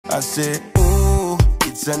I said, oh,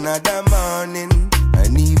 it's another morning.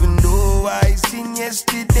 And even though I sinned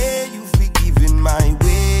yesterday, you forgiven my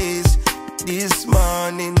ways this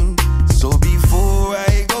morning. So before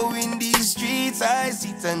I go in these streets, I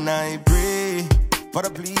sit and I pray. Father,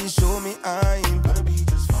 please show me I'm gonna be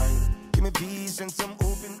just fine. Give me peace and some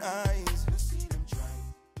open eyes. Let's see them try.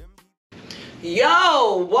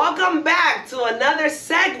 Yo, welcome back to another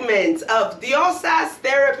segment of Diosa's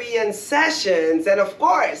Therapy and Sessions. And of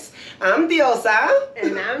course, I'm Diosa.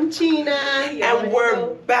 And I'm Gina. And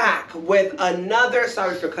we're back with another,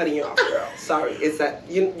 sorry for cutting you off, girl. Sorry, it's that,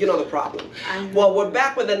 you know the problem. Well, we're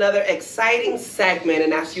back with another exciting segment.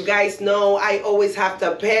 And as you guys know, I always have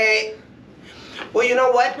to pay. Well, you know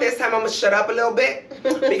what? This time I'm gonna shut up a little bit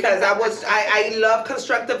because I love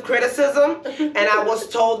constructive criticism, and I was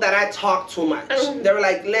told that I talk too much. They were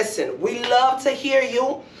like, listen, we love to hear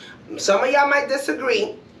you. Some of y'all might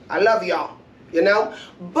disagree. I love y'all, you know?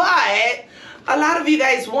 But a lot of you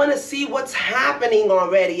guys want to see what's happening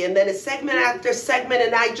already, and then it's segment after segment,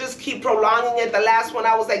 and I just keep prolonging it. The last one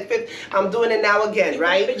I was like, I'm doing it now again,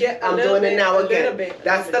 right? Yeah, I'm doing it now again.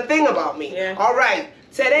 That's the thing about me. Yeah. All right.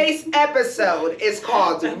 Today's episode is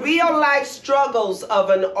called Real Life Struggles of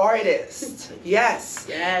an Artist. Yes.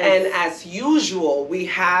 And as usual, we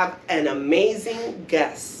have an amazing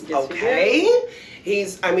guest. Yes, Okay?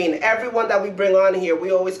 Everyone that we bring on here,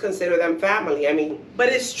 we always consider them family. But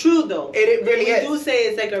it's true though. It really is. We do say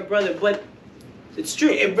it's like our brother, but it's true.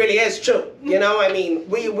 It really is true. You know,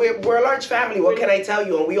 we're a large family. What can I tell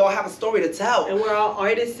you? And we all have a story to tell. And we're all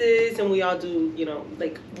artists, and we all do,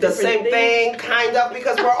 like the same thing, kind of,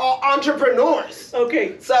 because we're all entrepreneurs.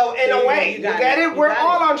 Okay. So in a way, you get it? We're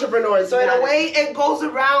all entrepreneurs. So in a way, it goes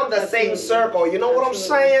around the same circle. You know what I'm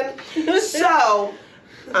saying? So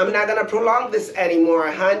I'm not gonna prolong this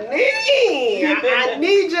anymore, honey. I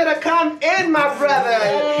need you to come in, my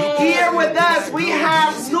brother. Here with us, we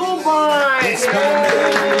have Nubawn.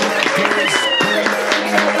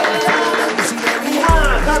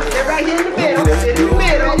 Come, they're right here in the middle.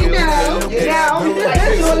 You know.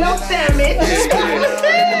 Let's do a little sandwich.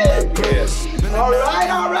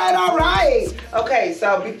 All right. Okay,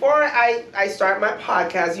 so before I start my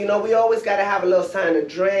podcast, we always got to have a little time to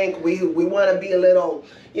drink. We want to be a little,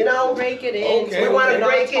 break it in. Okay. We want to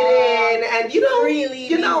break it in, and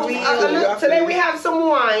today we have some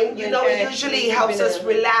wine. It usually helps us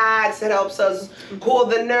relax. It helps us cool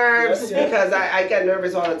the nerves because I get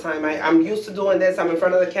nervous all the time. I'm used to doing this. I'm in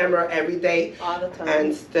front of the camera every day, all the time,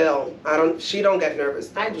 and still She don't get nervous.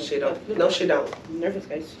 I do. She don't. No, she don't. I'm nervous,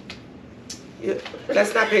 guys.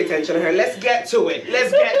 Let's not pay attention to her. Let's get to it.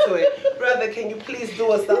 Brother, can you please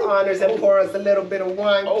do us the honors and pour us a little bit of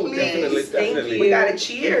wine, please? Definitely. We got to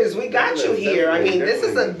cheers. We got you here. This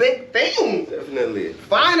is a big thing. Definitely.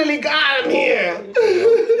 Finally got him here.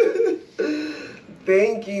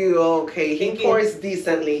 Thank you. Okay, he pours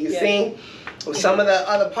decently. You see? Some of the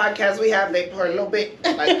other podcasts we have, they pour a little bit,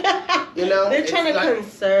 They're trying to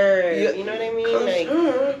conserve. You know what I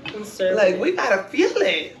mean? Conserve. Like, we got to feel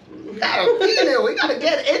it. We gotta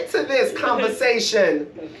get into this conversation.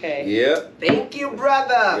 Okay. Yeah. Thank you,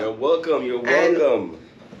 brother. You're welcome.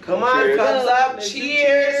 Come on, Cheers. thumbs up.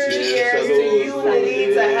 Cheers. Cheers to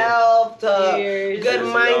unity, to health, to good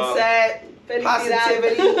mindset,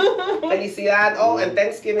 positivity, felicidad. Oh, and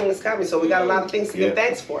Thanksgiving is coming, so we got a lot of things to give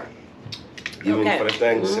thanks for. Giving for the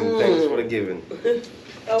thanks and thanks for the giving.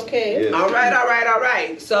 Okay. Yeah. All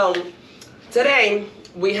right. So today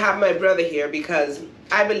we have my brother here because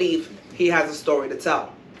I believe he has a story to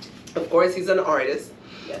tell. Of course, he's an artist.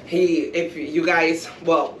 Some of you guys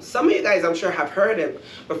I'm sure have heard him,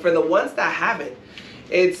 but for the ones that haven't,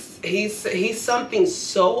 he's something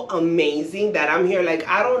so amazing that I'm here like,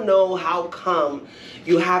 I don't know how come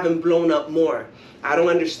you haven't blown up more. I don't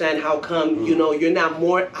understand how come, you're not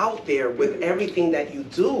more out there with everything that you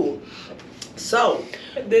do. So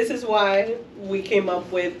this is why we came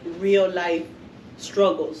up with real life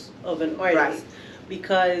struggles of an artist. Right.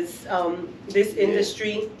 Because this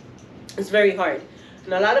industry is very hard.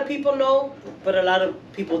 And a lot of people know, but a lot of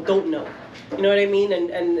people don't know. You know what I mean? And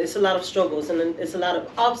it's a lot of struggles, and it's a lot of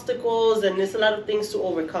obstacles, and it's a lot of things to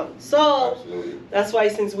overcome. So that's why,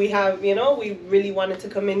 since we have, we really wanted to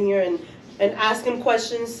come in here and ask him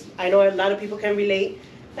questions. I know a lot of people can relate.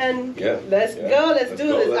 And let's go. Let's do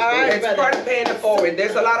this. All right, it's part of paying it forward.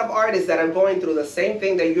 There's a lot of artists that are going through the same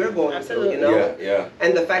thing that you're going through, Yeah.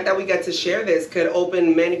 And the fact that we get to share this could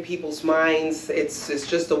open many people's minds. It's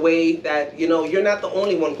just a way that, you're not the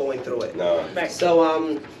only one going through it. No. Right. So,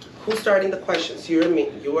 who's starting the questions? You or me?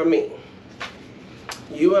 You or me?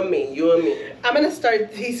 You and me. You and me. I'm going to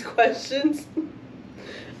start these questions.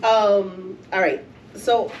 All right.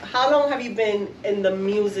 So how long have you been in the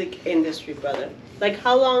music industry, brother? Like,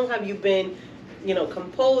 how long have you been,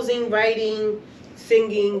 composing, writing,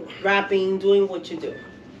 singing, rapping, doing what you do?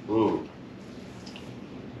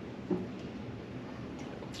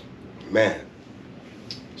 Man,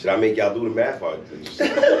 should I make y'all do the math part? You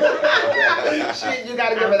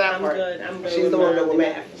gotta give her that part. I'm good. She's the one with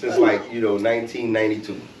math. Since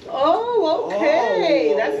 1992. Oh,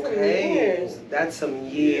 okay. That's some okay. years. That's some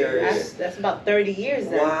years. That's about 30 years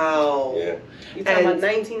then. Wow. Yeah. You're talking about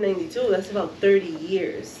 1992. That's about 30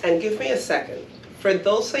 years. And give me a second. For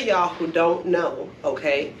those of y'all who don't know,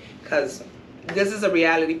 okay, because this is a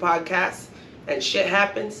reality podcast and shit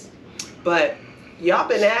happens, but y'all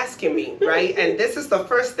been asking me, right? And this is the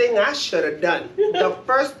first thing I should have done. The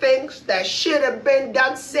first thing that should have been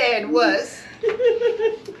done said was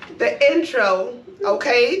the intro,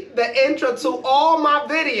 okay? The intro to all my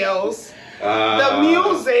videos, the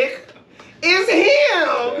music is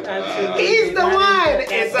him. He's the one.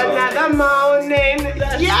 It's another morning.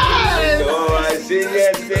 Yes. Oh, I see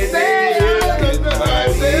yesterday. My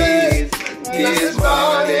ways this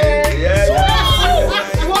morning.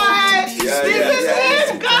 What? This is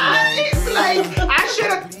him, guys. Like, I should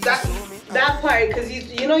have. That part, because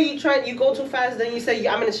you go too fast, then you say,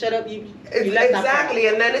 I'm going to shut up. You let exactly,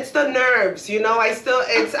 and then it's the nerves,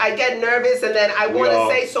 I get nervous, and then I want to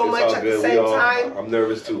say so much at the same time. I'm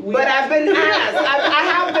nervous too. But I've been asked, I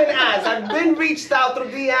have been asked, I've been reached out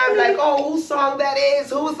through DM, like, oh, whose song that is,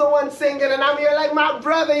 who's the one singing, and I'm here like, my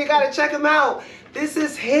brother, you gotta check him out. This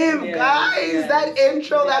is him, guys. Yes. That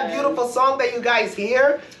intro, that beautiful song that you guys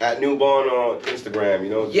hear. At Nubawn on Instagram,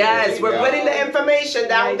 Yes, we're putting the information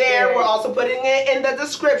down there. We're also putting it in the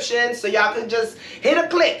description, so y'all can just hit a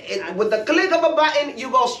click. With the click of a button, you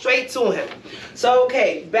go straight to him. So,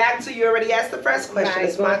 okay, back to you already asked the first question. Right,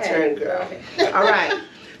 it's my turn, girl. All right.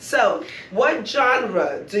 So, what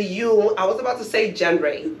genre do you, I was about to say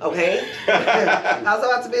genre, okay? I was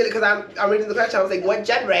about to be, because I'm reading the question, I was like, what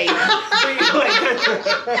genre do you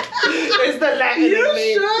It's the Latin in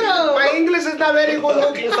me. My English is not very good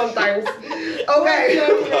looking sometimes. Okay. I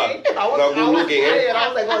was like,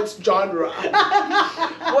 oh, it's genre.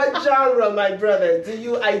 What genre, my brother, do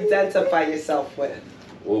you identify yourself with?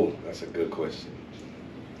 Oh, that's a good question.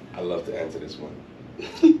 I love to answer this one.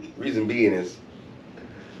 Reason being is,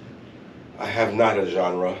 I have not a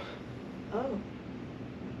genre. Oh.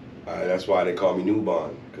 That's why they call me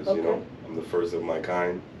Nubawn, because I'm the first of my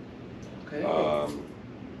kind. Okay.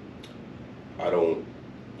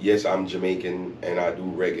 Yes, I'm Jamaican and I do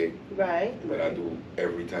reggae. Right. But I do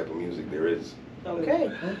every type of music there is. Okay.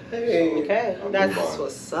 Okay. That's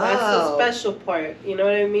what's up. That's the special part. You know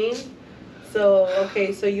what I mean? So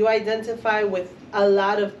so you identify with a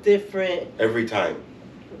lot of different. Every time.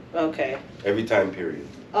 Okay. Every time period.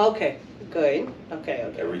 Okay. Good.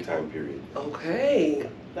 Okay. Every time period. Okay.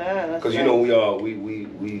 Because we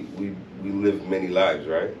live many lives,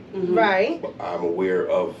 right? Mm-hmm. Right. But I'm aware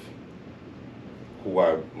of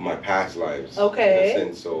my past lives. Okay. In a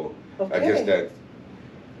sense, so I guess that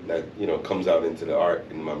comes out into the art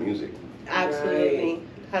in my music. Absolutely. Right.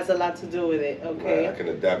 Has a lot to do with it. Okay. Right. I can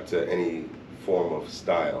adapt to any form of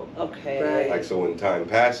style. Okay. Right. Like, so when time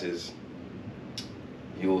passes,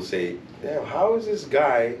 you'll say, damn, how is this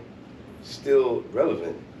guy still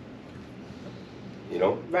relevant?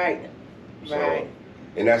 Right. So,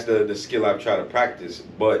 and that's the skill I've tried to practice.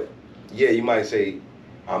 But yeah, you might say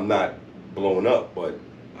I'm not blown up, but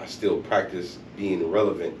I still practice being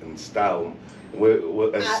relevant and style,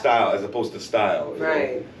 style as opposed to style.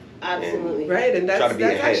 Right. Absolutely. Right, and that's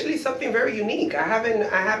actually something very unique. I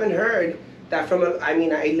haven't heard that from I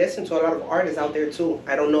listen to a lot of artists out there too.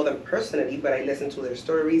 I don't know them personally, but I listen to their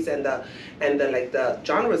stories and the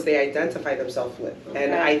genres they identify themselves with. Okay.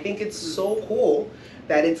 And I think it's so cool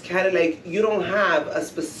that it's kind of like you don't have a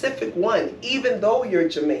specific one, even though you're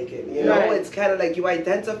Jamaican. Right. It's kind of like you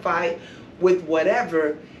identify with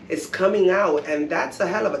whatever is coming out, and that's a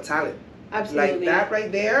hell of a talent. Absolutely. Like that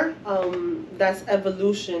right there. That's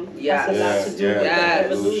evolution. Yes. That's a lot to do with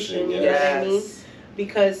evolution. You know what I mean?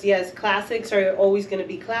 Because yes, classics are always going to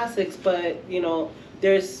be classics, but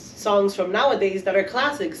there's songs from nowadays that are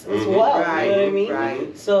classics as well. Right. You know what I mean?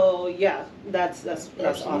 Right. So yeah, that's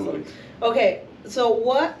awesome. Okay, so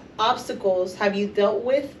what obstacles have you dealt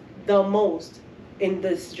with the most in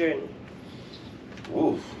this journey?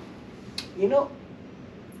 Oof. You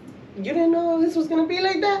didn't know this was gonna be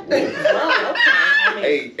like that? Oh,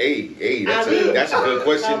 okay. Hey, that's a good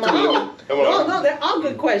question too. No, they're all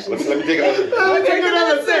good questions. Let me take another. Take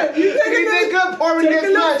another sip. You take a good pour in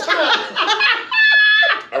this much.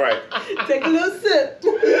 All right. Take a little sip.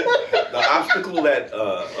 The obstacle that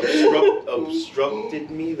obstructed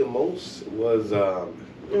me the most was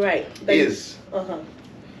right. Is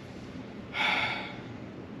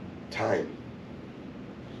time.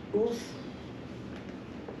 Oof.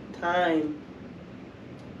 Time.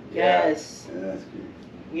 Yeah. Yes. Yeah, that's good.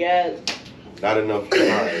 Yes. Not enough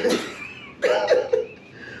time.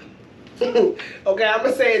 Okay, I'm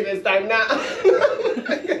gonna say it this time now.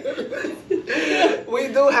 We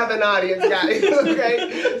do have an audience, guys,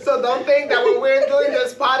 okay? So don't think that when we're doing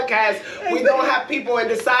this podcast, we don't have people and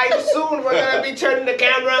decide soon we're gonna be turning the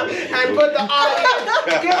camera and put the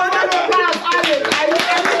audience. Give a round of applause, audience. I want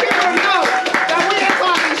every people know that we ain't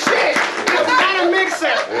talking shit. It's not a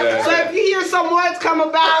mixer. Yeah. So if you hear some words come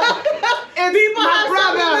about,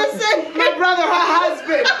 it's my brother, her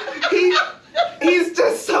husband. He's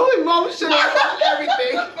just so emotional about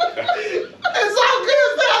everything. It's all good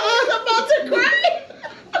stuff. I'm about to cry.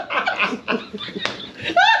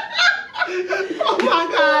 Oh my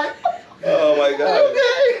God. Oh my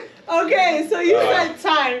God. Okay, so you said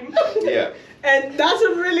time. Yeah. And that's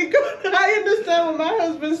a really good, I understand what my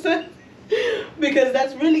husband said. Because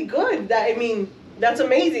that's really good. That's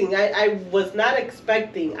amazing. I was not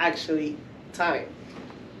expecting, actually, time.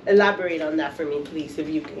 Elaborate on that for me, please, if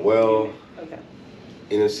you can. Well, okay.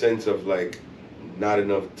 In a sense of like not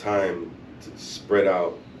enough time to spread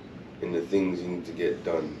out in the things you need to get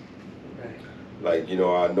done. Right. Like,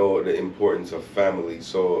 I know the importance of family,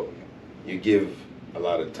 so you give a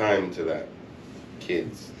lot of time to that.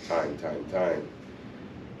 Kids, time.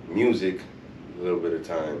 Music, a little bit of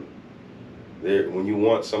time. When you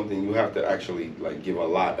want something, you have to actually like give a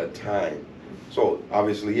lot of time. So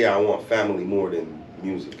obviously, I want family more than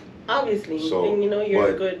music. Obviously, so, and you're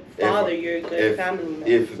a good father, you're a good family man.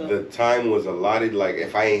 If the time was allotted, like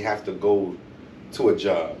if I ain't have to go to a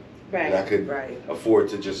job, right, and I could afford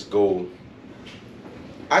to just go,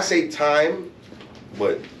 I say time,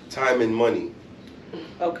 but time and money.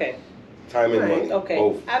 Okay. Time and money. Okay.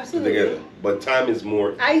 Both absolutely together. But time is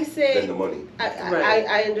more than the money.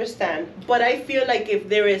 I understand. But I feel like if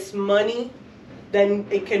there is money, then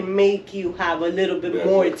it can make you have a little bit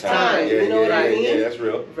more time. Yeah, you know what I mean? Yeah, that's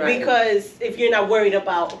real. Right. Because if you're not worried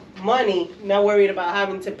about money, not worried about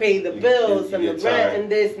having to pay the bills and the rent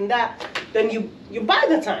and this and that, then you buy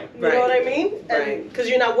the time. You know what I mean? Right. Because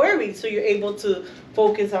you're not worried, so you're able to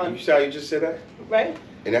focus on. You see how you just said that? Right.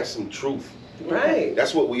 And that's some truth. Right.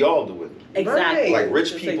 That's what we all do with it. Exactly. Like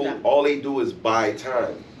rich people, all they do is buy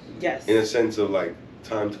time. Yes. In a sense of like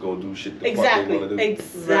time to go do shit the fuck they want to do.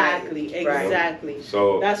 Exactly.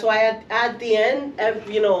 So that's why at the end, and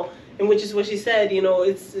which is what she said,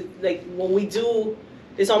 it's like what we do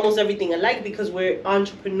is almost everything alike because we're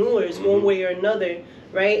entrepreneurs one way or another,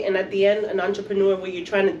 right? And at the end, an entrepreneur, what you're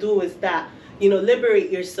trying to do is that, liberate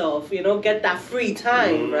yourself, get that free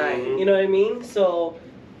time, right? You know what I mean? So,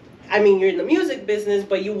 you're in the music business,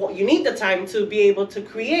 but you need the time to be able to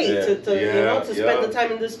create, to spend the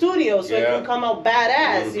time in the studio so it can come out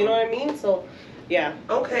badass, you know what I mean? So, yeah.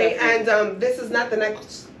 Okay, and this is not the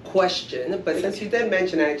next question, but since you did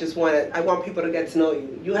mention it, I want people to get to know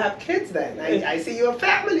you. You have kids then. I see you're a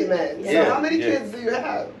family man. So how many kids do you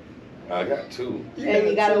have? I got 2. And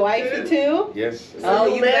you got a wifey too? Yes. Oh,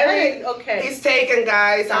 you married? Okay. He's taken,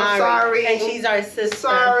 guys. I'm sorry. And she's our sister.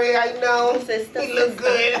 Sorry, I know. Sister. He look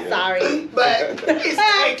good. Yeah. Sorry. But he's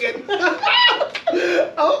taken.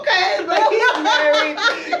 Okay, but he's married.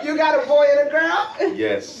 You got a boy and a girl?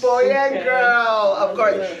 Yes. Boy and girl.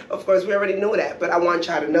 Of course, we already knew that, but I want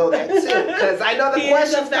y'all to know that too. Because I know the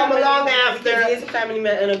questions come along after. He is a family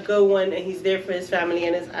man and a good one, and he's there for his family,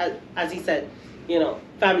 and as he said,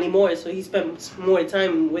 family more, so he spends more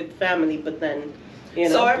time with family, but then,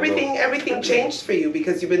 So everything changed for you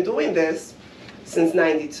because you've been doing this since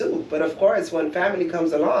 '92. But of course, when family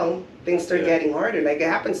comes along, things start getting harder. Like it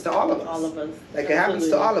happens to all of us. All of us. Like it happens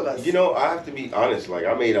to all of us. I have to be honest. Like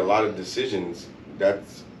I made a lot of decisions that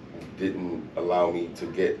didn't allow me to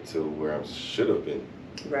get to where I should have been.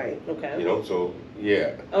 Right. Okay. So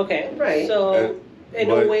yeah. Okay. Right. So. In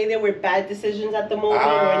a way, there were bad decisions at the moment,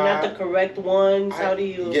 or not the correct ones. How do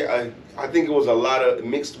you? Yeah, I think it was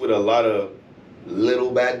mixed with a lot of little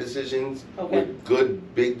bad decisions with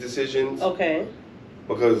good big decisions. Okay.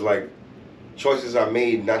 Because like choices I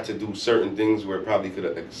made not to do certain things where it probably could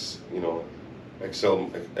have,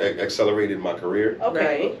 accelerated my career.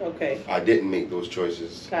 Okay. Right. Okay. I didn't make those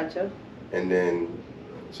choices. Gotcha. And then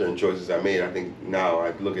certain choices I made, I think now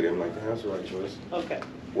I look at them like, that's the right choice. Okay.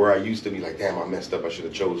 Where I used to be like, damn, I messed up, I should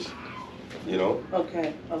have chose,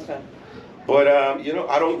 Okay. But,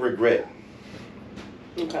 I don't regret.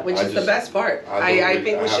 Okay. Which is the best part. I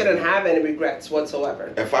think we shouldn't have any regrets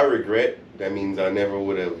whatsoever. If I regret, that means I never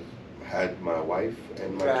would have had my wife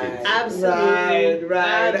and my kids. Absolutely.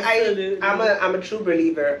 Right. Absolutely. I'm a true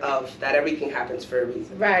believer of that everything happens for a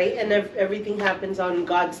reason. Right, and everything happens on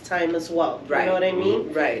God's time as well. Right. You know what I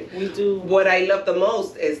mean? Right. We do. What I love the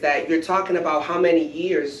most is that you're talking about how many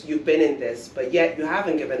years you've been in this, but yet you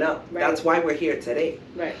haven't given up. Right. That's why we're here today.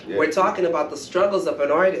 Right. Yeah. We're talking about the struggles of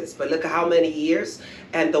an artist, but look at how many years.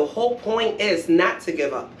 And the whole point is not to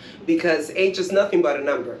give up, because age is nothing but a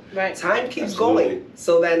number. Right. Time keeps Absolutely. going.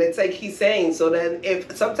 So then it's like he's saying, so then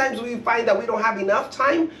if sometimes we find that we don't have enough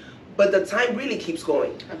time, but the time really keeps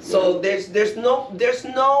going. So there's no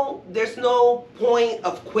point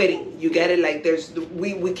of quitting. You get it? Like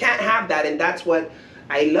we can't have that, and that's what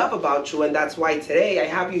I love about you, and that's why today I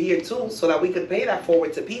have you here too, so that we could pay that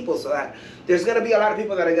forward to people, so that there's gonna be a lot of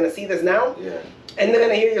people that are gonna see this now. Yeah. And they're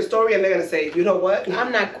gonna hear your story and they're gonna say, you know what?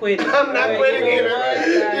 I'm not quitting. I'm not quitting You either. know what?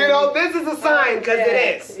 You know, this is a sign, because it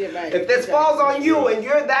is. Yeah, right. If this falls on you and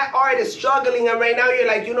you're that artist struggling, and right now you're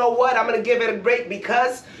like, you know what? I'm gonna give it a break,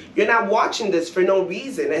 because you're not watching this for no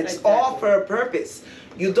reason. It's all for a purpose.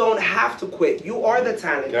 You don't have to quit. You are the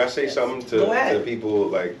talent. Can I say something to people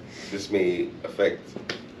like this may affect?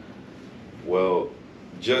 Well,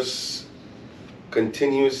 just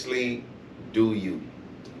continuously do you.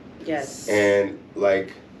 Yes. And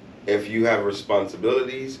like, if you have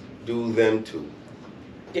responsibilities, do them too.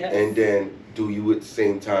 Yes. And then do you at the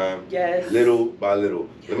same time. Yes. Little by little.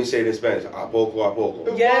 Let me say it in Spanish. A poco a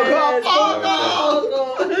poco. Yes.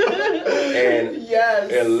 And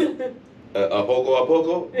yes. A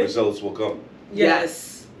poco, results will come.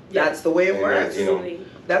 Yes. That's the way it And works. you know,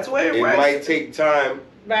 That's the way it it works. might take time,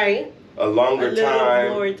 Right. a longer A little time,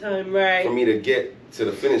 more time, right. for me to get to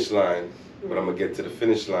the finish line, but I'm gonna get to the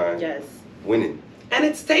finish line Yes. winning. And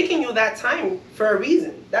it's taking you that time for a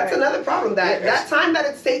reason. That's Right. another problem. That time that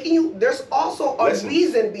it's taking you, there's also a Lessons.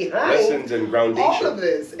 reason behind Lessons and groundation. all of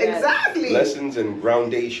this. Yes. Exactly. Lessons and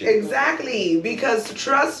groundation. Exactly. Because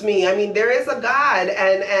trust me, I mean, there is a God,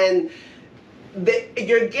 and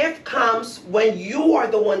your gift comes when you are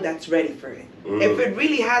the one that's ready for it. If it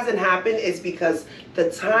really hasn't happened, it's because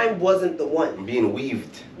the time wasn't the one. I'm being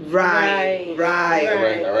weaved. Right. Right. All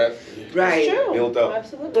right. Right. It's true. Built up.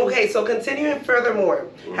 Absolutely. Okay, so continuing furthermore,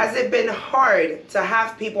 has it been hard to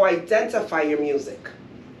have people identify your music?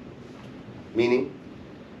 Meaning,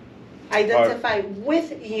 Identify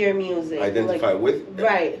with your music. identify with.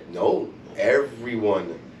 Right. No,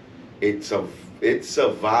 everyone. It's a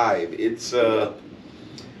vibe.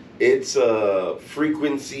 It's a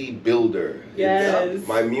frequency builder. Yes.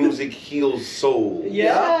 My music heals soul.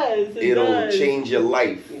 Yes. It'll does. change your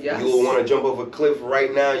life. Yes. You'll want to jump off a cliff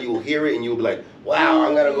right now. You'll hear it and you'll be like, wow,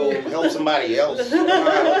 I'm going to go help somebody else. Wow,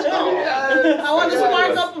 let's go. I want to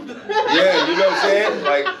spark up. Yeah, you know what I'm saying?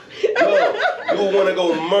 Like, yo, you'll want to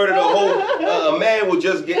go murder the whole, a man will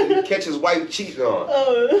just catch his wife cheating on.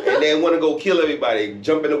 And then want to go kill everybody,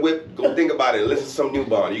 jump in the whip, go think about it, listen to some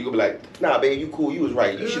Nubawn. You could be like, nah, babe, you cool, you was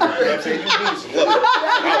right. You should, you know what I'm saying? You need some love.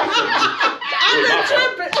 I'm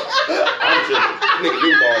tripping. Nigga,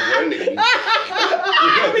 Nubawn, bro, nigga.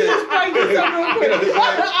 Let me just find this up real quick.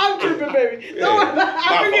 I'm tripping, baby. No,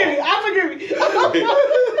 I forgive you.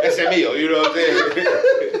 Ese es mío, you know what I'm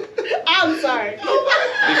saying? I'm sorry.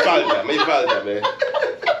 Me falta, man.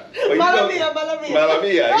 But Mala mía. Mala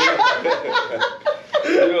mía,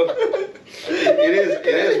 you know, it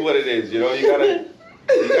is what it is, you know, you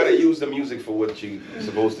gotta use the music for what you're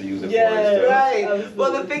supposed to use it for. Right. Absolutely.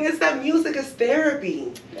 Well, the thing is that music is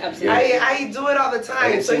therapy. Absolutely. I do it all the time.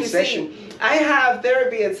 And it's so in you session. see, I have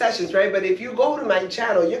therapy and sessions, right? But if you go to my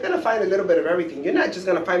channel, you're gonna find a little bit of everything. You're not just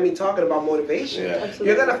gonna find me talking about motivation. Yeah. Absolutely.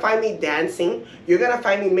 You're gonna find me dancing. You're gonna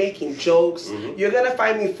find me making jokes. You're gonna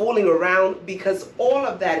find me fooling around, because all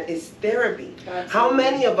of that is therapy. Absolutely. How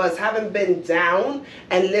many of us haven't been down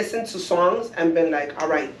and listened to songs and been like, all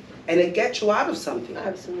right, and it gets you out of something.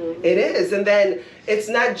 Absolutely. It is. And then it's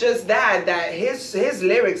not just that his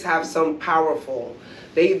lyrics have some powerful,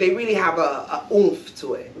 they really have a oomph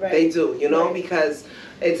to it. Right. They do, you know, Right. because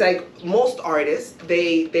it's like most artists,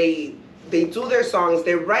 they do their songs,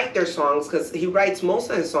 they write their songs, because he writes most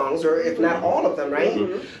of his songs, or if not all of them, right?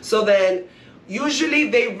 So then usually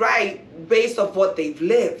they write based off what they've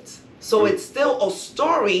lived. So it's still a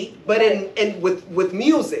story, but in with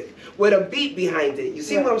music, with a beat behind it. You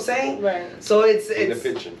see what I'm saying? Right. So it's In the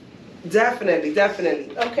picture.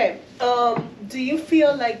 definitely. Okay. Do you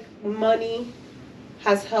feel like money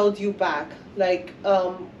has held you back? Like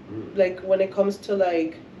when it comes to,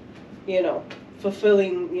 like, you know,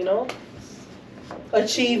 fulfilling, you know,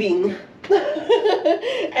 achieving.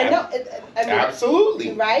 And no, I mean,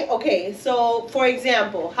 Absolutely. right? Okay, so for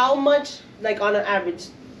example, how much, like on an average,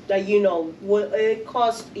 that you know, would it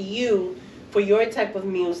cost you for your type of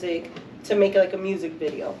music to make like a music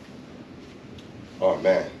video? Oh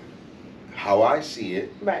man, how I see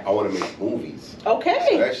it, Right. I want to make movies. Okay.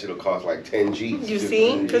 So that shit'll cost like 10 G's. You 15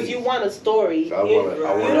 see, because Gs. you want a story. So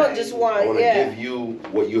You don't just want. I want to Yeah. give you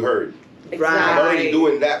what you heard. Exactly. I'm already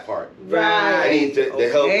doing that part. Right. I need the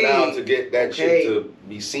help Okay. now to get that shit to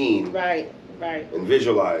be seen Right. Right. and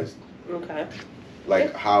visualized. Okay.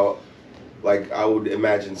 Like how, like I would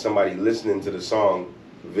imagine somebody listening to the song.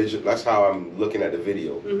 That's how I'm looking at the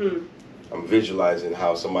video. Mhm. I'm visualizing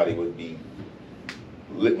how somebody would be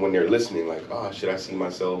when they're listening. Like, oh, should I see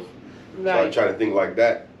myself? So I Right. try to think like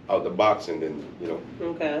that out the box, and then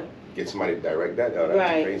Okay. get somebody to direct that. Oh, that's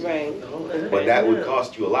Right. crazy. Right. Okay. But that would Yeah.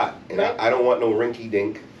 cost you a lot, and Right. I don't want no rinky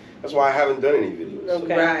dink. That's why I haven't done any videos.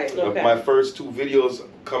 Okay. Right. Okay. My first 2 videos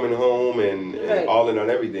coming home and Right. all in on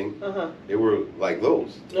everything, they were like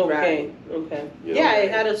those. Okay. Okay. You Yeah, know?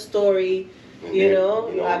 it had a story. And You then,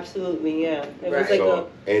 know, absolutely, yeah. It was Right. like So,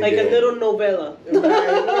 and a then- little novella.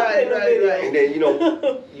 Right. And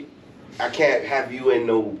then I can't have you in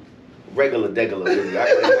no regular degular video. I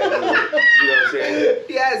gotta have you know what I'm saying?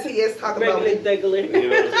 Yes, he is talking about Regular me. degular. You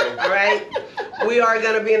know what I'm saying? All right. We are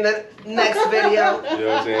going to be in the next video. You know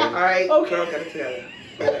what I'm saying? All right. Okay. Girl, get it together.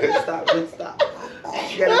 Stop.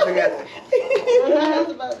 Get it together.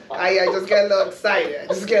 I just get a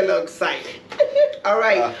little excited. All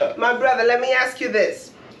right. My brother, let me ask you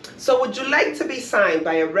this. So would you like to be signed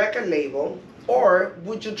by a record label, or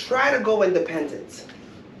would you try to go independent?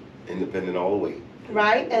 Independent all the way.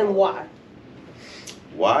 Right, and why?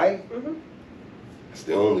 Why? Mhm. It's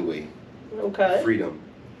the only way. Okay. Freedom.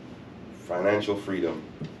 Financial freedom.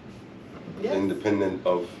 Yes. Independent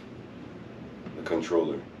of the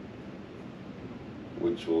controller,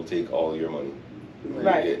 which will take all your money.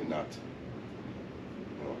 Right. You get not.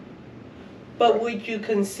 But would you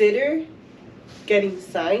consider getting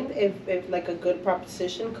signed if like a good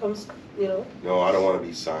proposition comes, you know? No, I don't want to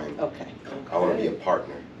be signed. Okay. I want to be a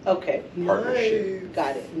partner. Okay. Partnership. Nice.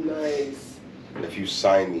 Got it. Nice. If you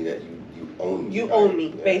sign me, that you own me. You right? own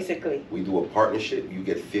me, Yeah. basically. We do a partnership, you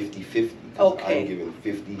get 50-50. Okay. I'm giving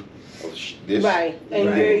 50 of this. Right. And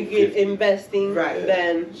Right. you're 50. investing Right.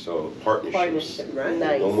 then So partnerships. partnership. Right.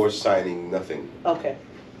 Nice. No more signing, nothing. Okay.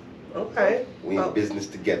 Okay. We in business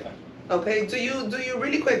together. Okay. Do you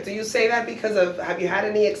really quick? Do you say that because of? Have you had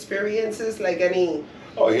any experiences like any?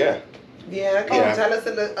 Oh yeah. Yeah. Can Yeah. you tell us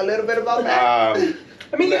a little bit about that?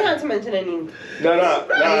 I mean, you don't have to mention any No.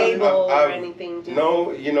 label or I've- anything. Just,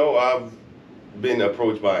 No, I've been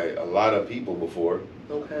approached by a lot of people before,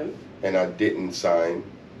 Okay. and I didn't sign,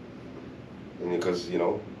 and because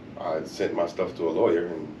I sent my stuff to a lawyer,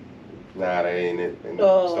 and nah, that ain't it, and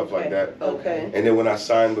stuff okay. like that. Okay. And then when I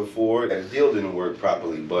signed before, the deal didn't work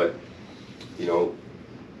properly, but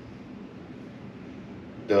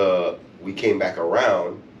we came back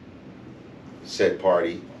around said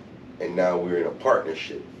party, and now we're in a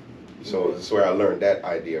partnership. So that's where I learned that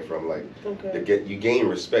idea from. Like, Okay. you gain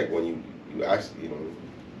respect when you actually, you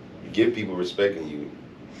give people respect, and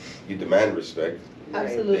you demand respect.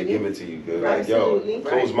 Absolutely. They give it to you. 'Cause Absolutely. Like, yo,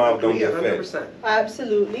 closed mouth don't get fed. 100%.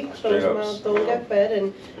 Absolutely. Straight Closed up. mouth don't get fed,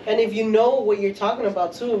 and if you know what you're talking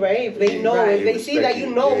about too, right? If they Yeah, know, right. if they see that you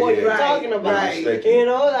know Yeah, what yeah. you're Right, talking about, right. Respect you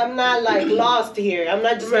know, I'm not like lost here. I'm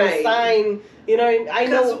not just Right. gonna sign. You know, I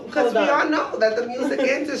know. Because hold we on. all know that the music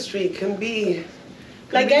industry can be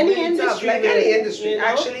Like be any really tough. industry, like really, any industry. you know?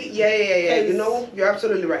 Actually, yeah. You 'Cause- know, you're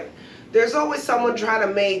absolutely right. There's always someone trying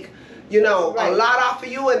to make, a Right. lot off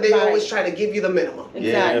of you, and they Right. always try to give you the minimum.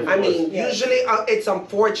 Exactly. I mean, Yeah. usually it's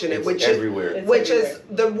unfortunate, It's which everywhere. is It's which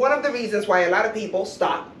everywhere. is one of the reasons why a lot of people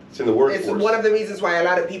stop. It's in the workforce. It's one of the reasons why a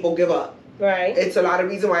lot of people give up. Right. It's a lot of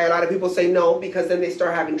reason why a lot of people say no, because then they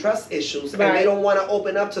start having trust issues, and they Right. don't want to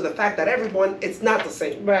open up to the fact that everyone, it's not the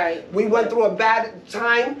same. Right. We went through a bad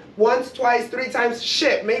time once, twice, 3 times,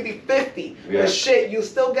 shit, maybe 50. Yeah. But shit, you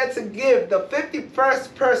still get to give the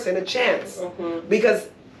 51st person a chance. Mhm. Because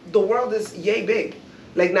the world is yay big.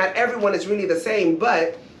 Like, not everyone is really the same,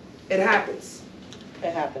 but it happens. It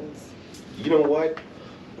happens. You know what?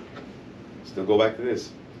 Still go back to this.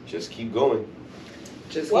 Just keep going.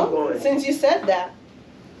 Just keep Well, going. since you said that,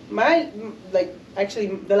 actually,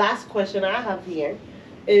 the last question I have here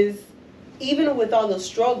is, even with all the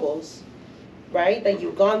struggles, right, that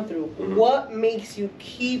you've gone through, Mhm. what makes you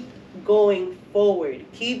keep going forward,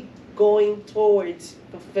 keep going towards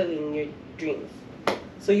fulfilling your dreams?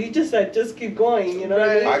 So you just said, just keep going, you know what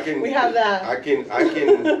I mean? Right. I can. We have that. I can.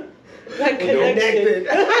 That connection.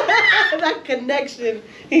 That connection.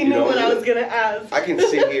 He knew what I was gonna ask. I can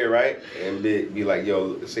sit here, right, and be like,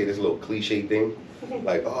 yo, say this little cliche thing,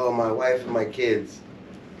 like, oh, my wife and my kids.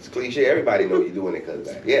 It's cliche. Everybody know you're doing it because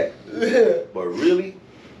of that. Yeah. But really,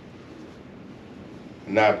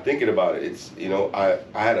 now I'm thinking about it. It's, you know, I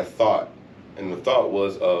had a thought, and the thought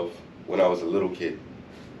was of when I was a little kid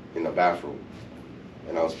in the bathroom,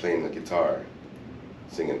 and I was playing the guitar,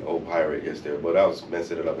 singing "Oh Pirate" yesterday, but I was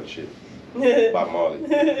messing it up and shit. By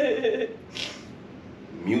Marley.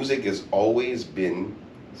 Music has always been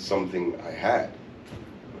something I had.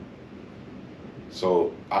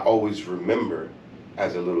 So I always remember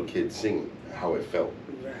as a little kid singing how it felt.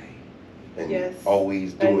 Right. And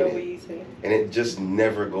always doing I know it. what you say. And it just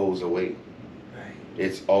never goes away. Right.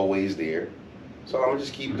 It's always there. So I'm gonna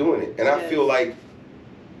just keep doing it. And I feel like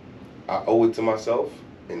I owe it to myself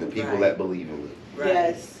and the people that believe in me. Right.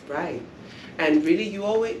 Yes. Right. And really, you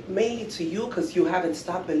owe it mainly to you because you haven't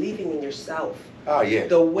stopped believing in yourself. Oh, yeah.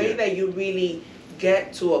 The way that you really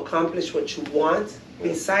get to accomplish what you want,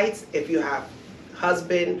 besides if you have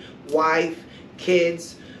husband, wife,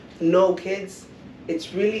 kids, no kids,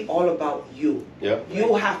 it's really all about you. Yeah.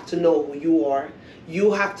 You have to know who you are.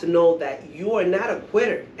 You have to know that you are not a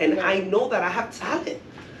quitter. And I know that I have talent.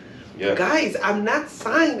 Yeah. Guys, I'm not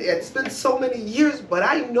signed. It's been so many years, but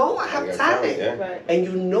I know I have talent. Right. And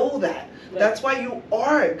you know that. Right. That's why you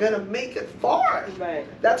are gonna make it far. Right.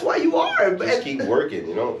 That's why you are. Just keep working,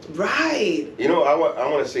 you know. Right. You know, I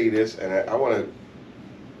want to say this, and I want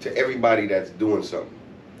to everybody that's doing something.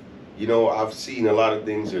 You know, I've seen a lot of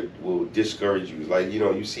things that will discourage you. Like, you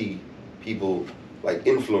know, you see people like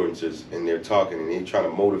influencers, and they're talking, and they're trying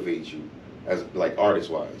to motivate you, as like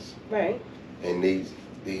artist-wise. Right. And they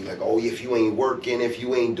like, oh, if you ain't working, if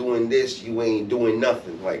you ain't doing this, you ain't doing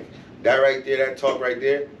nothing. Like that right there, that talk right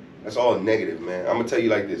there. That's all negative, man. I'm gonna tell you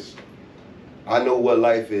like this. I know what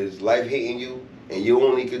life is. Life hating you, and you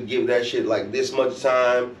only could give that shit like this much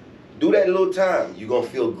time. Do that little time. You're gonna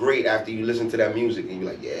feel great after you listen to that music, and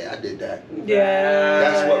you're like, yeah, I did that. Yeah.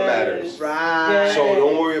 That's what matters. Right. Yes. So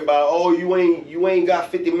don't worry about, oh, you ain't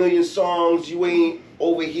got 50 million songs. You ain't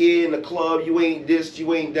over here in the club. You ain't this.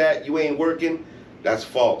 You ain't that. You ain't working. That's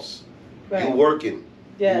false. Right. You working.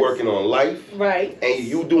 Yes. You working on life. Right. And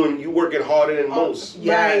you working harder than most.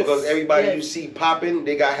 Yes. Because everybody Yes. you see popping,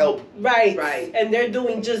 they got help. Right. Right. And they're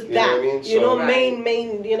doing just You know that. what I mean?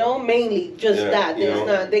 You know, So- mainly just Yeah, that. you There's know,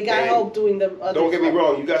 not. They got and help doing the other Don't get me stuff.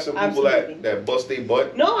 wrong, you got some people Absolutely. that bust their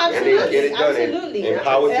butt. No, And absolutely. they get it done. Absolutely. And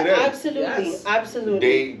power to them. Absolutely. Yes.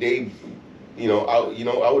 Absolutely. They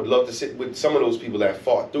I would love to sit with some of those people that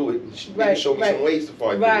fought through it. They can show me some ways to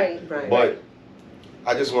fight through it. Right. But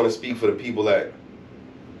I just want to speak for the people that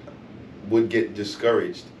would get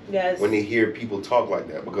discouraged Yes. when they hear people talk like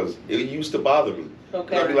that, because it used to bother me.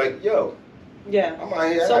 Okay. I'd be like, yo, Yeah. I'm out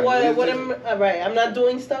here. So I what? do What this. am? Right. I'm not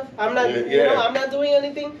doing stuff. I'm not. You Yeah. know, I'm not doing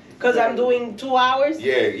anything because I'm doing 2 hours.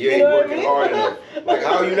 Yeah, you ain't know what I working mean? hard enough. Like,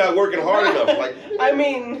 how are you not working hard enough? Like, I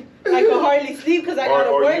mean, I could hardly sleep because I gotta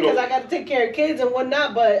Or you work because don't- I gotta take care of kids and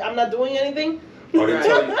whatnot. But I'm not doing anything. or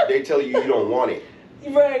they tell you you don't want it.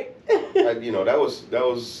 Right. Like, you know, that was.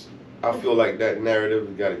 I feel like that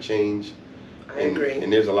narrative got to change. I agree.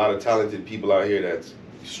 And there's a lot of talented people out here that's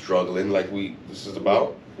struggling, like this is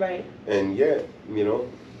about. Right. And yeah, you know,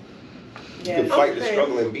 you Yeah. can fight the Okay.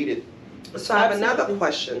 struggle and beat it. So I have another Absolutely.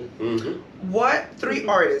 question. Mm-hmm. What 3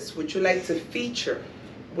 artists would you like to feature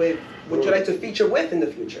with? Would you like to feature with in the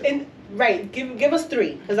future? And right, give us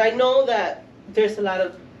 3 because I know that there's a lot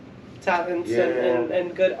of talents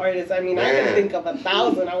and good artists. I mean, I Man. can think of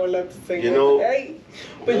 1,000. I would love to sing. You with, know, right?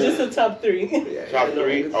 But just the top 3. Yeah, Top you know,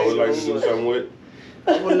 3, I would like to do something with.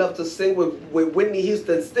 I would love to sing with Whitney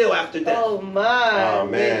Houston still after that. Oh my! Oh,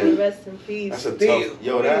 man. May rest in peace. That's a Damn. tough.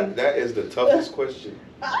 Yo, that is the toughest question.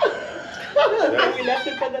 We left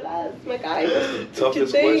it for the last, my guy. What you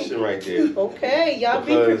Toughest think? question right there. Okay, y'all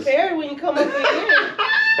be Because- prepared when you come up here.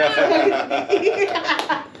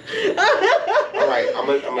 All right, I'm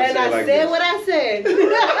gonna And say I it like said this. what I said. You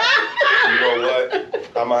know what?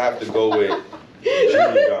 I'm gonna have to go with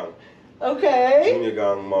Junior Gang. Okay. Junior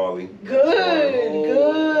Gang Marley.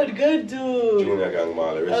 Good dude. Junior Gang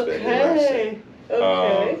Marley. Respect. You know what I'm saying?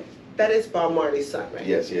 Okay. That is Bob Marley's son, right?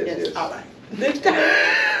 Yes. All right.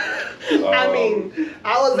 I mean,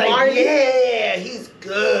 I was like, Marley? yeah, he's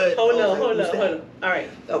good. hold I was on. like, who's that? All right.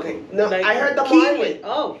 Okay. No, Like, I heard the Kiwi. Marley.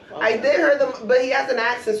 Oh. I did hear them, but he has an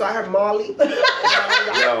accent, so I heard Marley.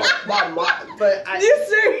 Yo. Bob but I. You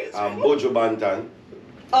serious? Bojo Bantan.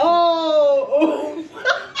 Oh.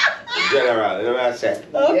 General. You know what I said?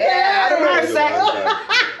 Okay. Yeah, I don't know Bojo accent. Bantan.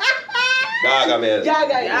 Gargamel.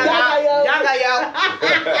 Yaga,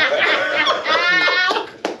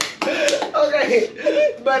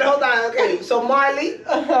 Okay, but hold on. Okay, so Marley,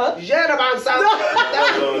 Jeraban Sound.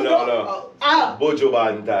 No. Buju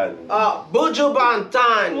Bantan. Buju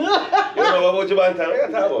Bantan. You know what Buju Bantan? What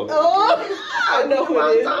you talking about? I know who it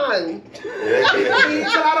is. Bantan. Yeah.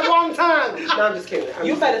 He's out of one time. No, I'm just kidding.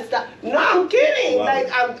 You better stop. No, I'm kidding. Wow. Like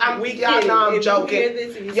y'all know I'm If you joking. hear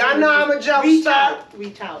this, if you Y'all see know this, I'm a joke Reach star. out.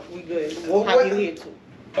 Reach out. We good. Well, We'll have what- you here too.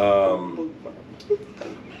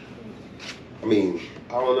 I mean,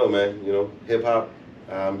 I don't know, man. You know, hip hop.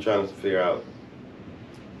 I'm trying to figure out.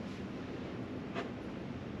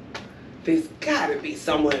 There's gotta be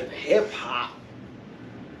someone in hip hop.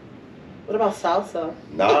 What about salsa?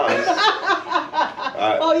 Nas.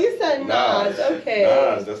 Oh, you said Nas. Okay.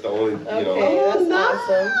 Nas. That's the only. You Okay, know. that's Nas.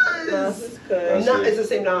 awesome. Nas is good. Nas. No, it's the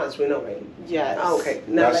same Nas, we know, right? Yes. Oh, okay.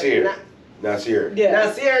 Nasir. Nasir. Yeah.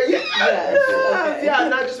 Nasir, yeah. Yes, okay. Yeah,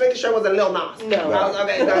 not just making sure it wasn't Lil Nas. No.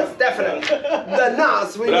 Okay, that's definitely. The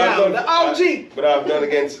Nas, we But I've know. done- The OG. But I've done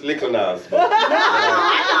against Little Nas. But,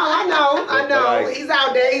 I know. Like- He's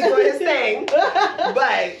out there, he's doing his thing.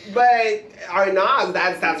 But our Nas,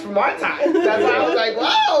 that's from our time. That's why I was like,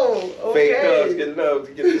 whoa. Fake thugs Okay. get love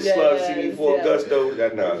to get the slug Yes, CD4 yes. gusto.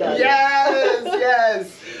 That Nas. Yes.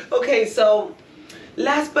 Yes. Okay, so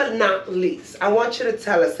last but not least, I want you to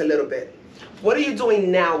tell us a little bit. What are you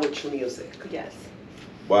doing now with your music? Yes.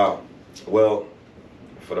 Wow. Well,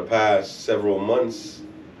 for the past several months,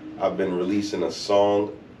 I've been releasing a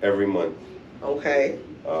song every month. Okay.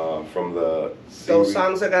 From the Those series.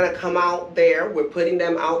 songs are gonna come out there. We're putting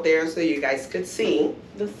them out there so you guys could see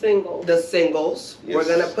The single. the singles. Yes. We're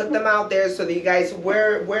gonna put them out there so that you guys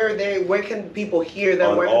where can people hear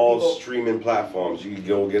them? On Where can all people? streaming platforms. You can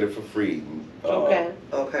go get it for free. Okay.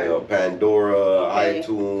 Okay. You know, Pandora, Okay,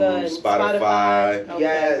 iTunes, good. Spotify. Okay.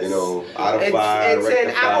 Yes. You know, It's Spotify, in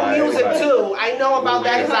Apple Rectify, Music everybody. too. I know about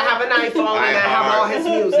that because I have an iPhone and I have all his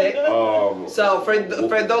music. So for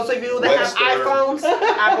those of you that Webster. have iPhones,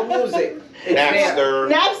 Apple Music. It's there.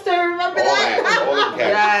 Napster, Napster, remember all that, all them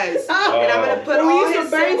cats. Yes. And I'm gonna put When we all used to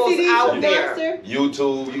his burn singles CDs out from there. Napster.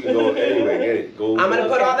 YouTube, you can go anywhere, get it. Go. I'm gonna go.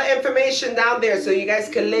 put all the information down there so you guys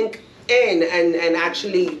can link in and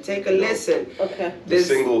actually take a listen. Okay. The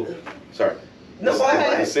single. Sorry. No, go The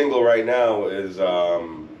ahead. single right now is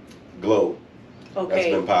Glow. That's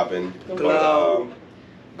Okay. been popping. Glow.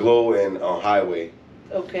 Glow and Highway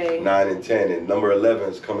Okay. 9 and 10, and number 11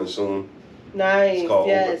 is coming soon. Nice. It's called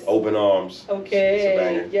Yes. Open Arms. It's a Okay.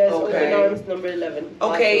 banger. Yes. Okay. Open Arms number 11.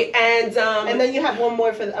 Okay, Awesome. And then you have one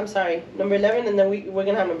more for. I'm sorry, number 11, and then we're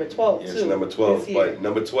gonna have number 12 Yes, too. number 12. this year. But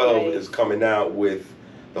number 12 Right. is coming out with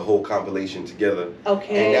the whole compilation together.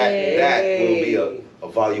 Okay. And that will be a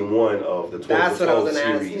volume 1 of the 12 That's for what I 12 was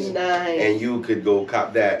gonna ask series. you. Nice. And you could go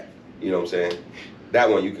cop that, you know what I'm saying? That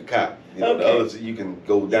one you could cop. You know, Okay. the others you can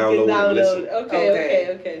go You download, can and listen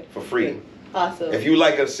Okay. for free. Awesome. If you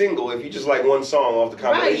like a single, if you just like one song off the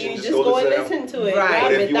right, compilation, you just just go and listen to listen to it. Right. Grab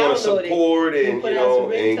But if it, you want to download it. support You and put you it on know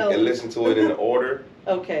some ringtones. and listen to it in order,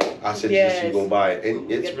 Okay. I suggest Yes. you go buy it,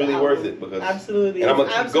 and it's Get the really album. worth it because Absolutely. And I'm gonna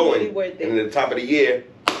It's keep absolutely going. worth it. And at the top of the year,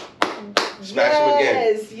 smash them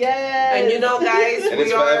again. Yes. And you know, guys, And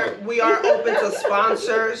it's forever. we are open to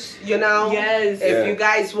sponsors. You know, Yes. If Yeah. you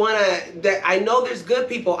guys wanna, I know there's good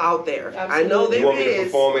people out there. I know Absolutely. there You want me to is.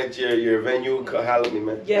 perform at your venue? Holler at me,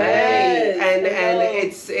 man. Yes. And Hello.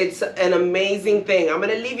 it's an amazing thing. I'm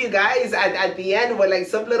gonna leave you guys at the end with like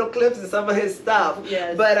some little clips and some of his stuff.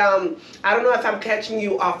 Yes. But I don't know if I'm catching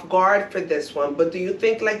you off guard for this one. But do you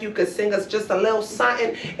think like you could sing us just a little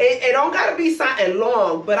something? It don't gotta be something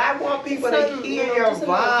long, but I want people to Something, hear you know, your just a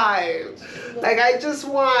little. vibes. Like I just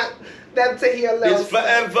want them to hear a little. It's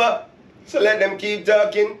forever, so let them keep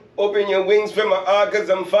talking. Open your wings for my heart, cause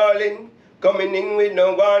I'm falling. Coming in with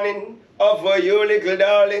no warning. Off for you, little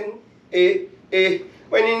darling.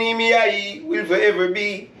 When you need me, I will forever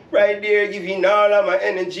be right there, giving all of my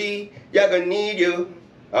energy. You're gonna need you.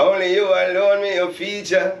 Only you alone me a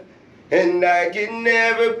feature. And I can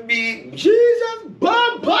never be Jesus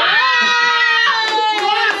Bumper!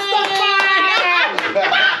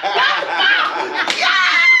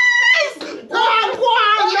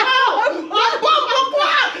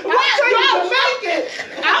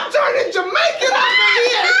 I'm turning Jamaican over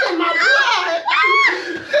here. It's in my blood.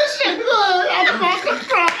 This shit good. I'm fucking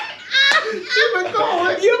crying. Keep it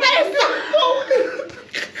going. You better keep going.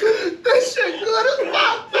 This shit good as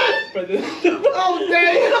fuck. Oh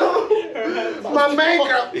damn. My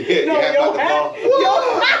makeup. Yeah, No, yeah, your about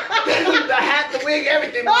hat. The hat, the wig,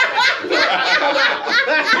 everything. Woo!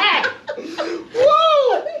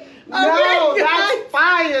 No, that's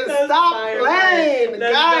fire. That's Stop fire, playing.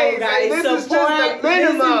 Let's Guys, go, I This is support, just the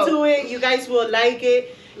minimum. listen to it. You guys will like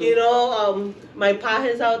it. You know, my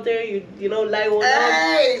pajas out there, you know, light one up.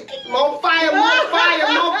 Hey, more fire, more fire,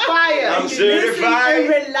 more fire. I'm Listen certified. and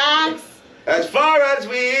relax. As far as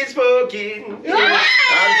we spoken,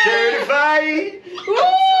 I'm certified.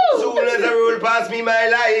 Soon as I roll past me my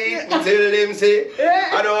light, tell them say,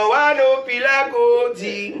 I don't want no pillar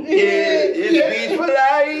coating. Yeah, it's beach for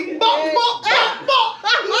life.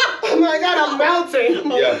 Oh my God, I'm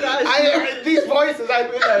melting. Yeah. I hear these voices. I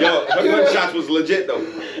feel like, Yo, her gunshots was legit though.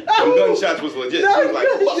 Them gunshots was legit. She was like,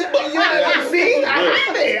 yeah, see, I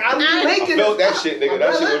have it. I'm making I felt that shit, nigga.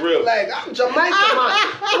 That shit was real. Like, I'm Jamaican, man.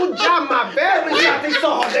 Who jam my very shot? They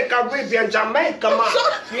saw the Caribbean, Jamaica,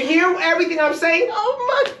 man. You hear everything I'm saying? Oh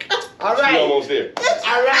my God. All She right. almost there.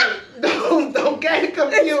 All right. Don't get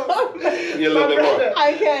confused. You a little bit more.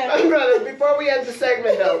 I can't. My brother, before we end the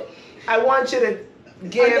segment, though, I want you to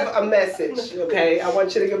give a message, okay? I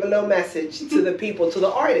want you to give a little message to the people, to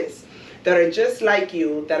the artists that are just like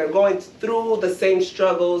you, that are going through the same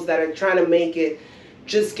struggles, that are trying to make it.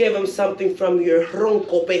 Just give them something from your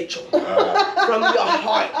ronco pecho, from your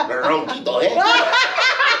heart. Ronquito, eh?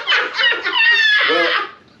 Well,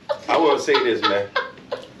 I will say this, man.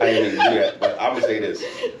 I didn't even do that, but I'm gonna say this.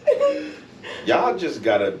 Y'all just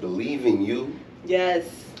gotta believe in you Yes.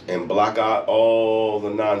 and block out all the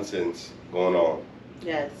nonsense going on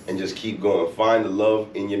Yes. and just keep going. Find the love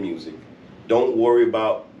in your music. Don't worry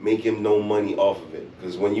about making no money off of it,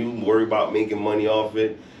 because when you worry about making money off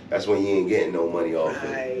it, that's when you ain't getting no money off of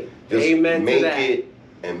it. Right. Just Amen make to that. it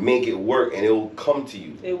and make it work, and it will come to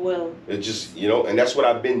you. It will. It just, you know, and that's what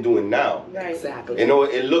I've been doing now. Right. Exactly. You know,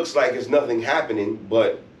 it looks like it's nothing happening,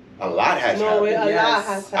 but a lot has No, happened. a lot Yes.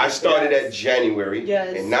 has happened. I started Yes. at January,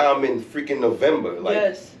 Yes. and now I'm in freaking November. Like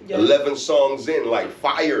Yes. Yes. 11 songs in, like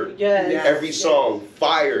fire. Yes. Yes. Every song,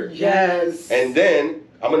 fire. Yes. And then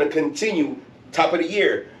I'm gonna continue. Top of the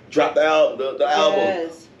year, drop the album.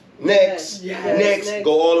 Yes. Next, Yes. next, Next.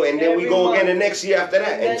 go all the way, and then we Every go again the month. next year after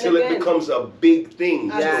that And then until it again. becomes a big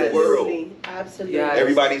thing to the world. Absolutely. Absolutely. Yes.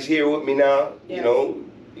 Everybody's here with me now. You Yes. know,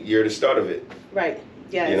 you're the start of it. Right.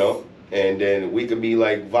 Yes. You know, and then we could be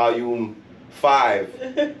like volume 5,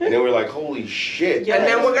 and then we're like, holy shit. Yeah. And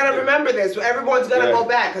then we're gonna remember this. Everyone's gonna Yeah. go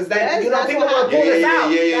back because Yes, you know that's people what gonna pull happens. us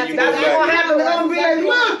out. Yeah, you That's go what's back. gonna happen. We're gonna be like, That's "Mom, exactly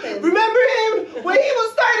what happens. remember him when he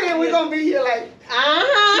was starting?" And we're gonna be here like,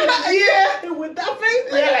 yeah, With that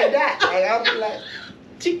face. yeah, like that. And I'll be like,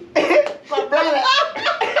 my brother.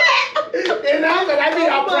 You know, but I be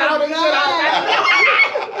all proud and shit.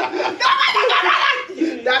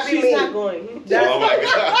 That be She's me. not going. Oh my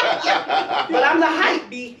God. But I'm the hype.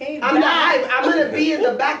 Behave. I'm the hype. I'm gonna be in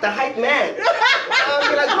the back, the hype man. I'll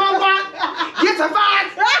be like, come on, man. Get some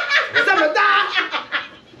vibes. Some of that.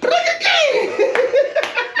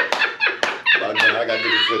 Oh, no, I gotta do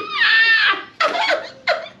this shit.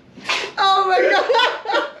 Oh my God.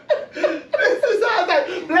 This is all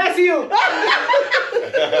like, bless you.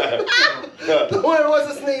 Where was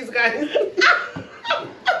the sneeze, guys?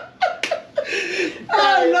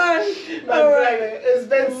 Oh Lord. My brother, it's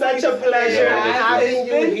been such a pleasure having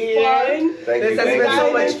you here. Fun. Thank This you. has Thank been you.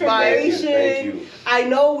 so much fun. Thank you. I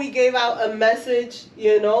know we gave out a message,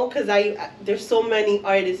 you know, because there's so many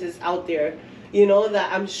artists out there, you know,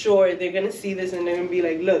 that I'm sure they're gonna see this and they're gonna be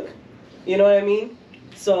like, look, you know what I mean?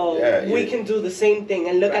 So Yeah, we yeah. can do the same thing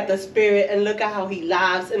and look at the spirit and look at how he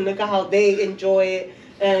laughs and look at how they enjoy it,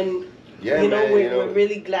 and Yeah, you know, man, we're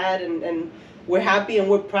really glad and we're happy and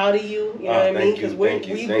we're proud of you. You know what I mean? Because we've thank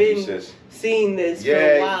you, been sis. seeing this for Yeah,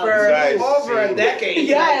 a while. For guys over a seen- decade.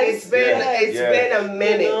 Yes, Like, it's been yes. a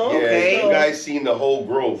minute. You know? Yeah, Okay. you guys seen the whole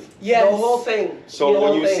growth. Yes. The whole thing. So The when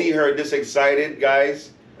whole you thing. see her this excited,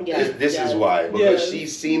 guys, Yes, this yes, is why. Because yes.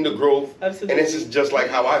 she's seen the growth. Absolutely. And this is just like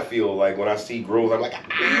how I feel. Like when I see growth, I'm like,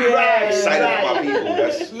 Right, excited right. for my people.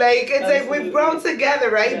 That's Like it's like Absolutely. we've grown together,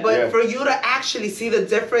 right? Yeah. But Yeah. for you to actually see the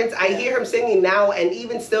difference, I hear him singing now, and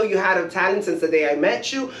even still, you had a talent since the day I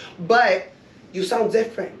met you, but you sound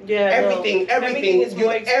different. Yeah, no. everything Everything is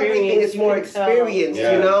more everything is experienced, more you can tell. experienced.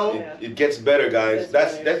 yeah, You know, it gets better, guys. Gets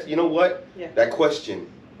That's better. you know what? Yeah. That question.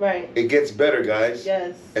 Right. It gets better, guys.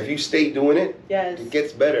 Yes. If you stay doing it, Yes. it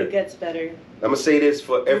gets better. It gets better. I'm gonna say this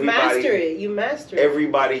for You master everybody. it. You master it.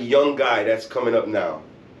 Everybody, young guy that's coming up now,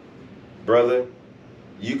 brother,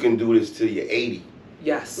 you can do this till you're 80.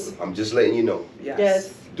 yes, I'm just letting you know.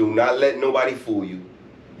 Yes. Do not let nobody fool you.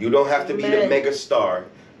 You don't have to be the Amen. mega star.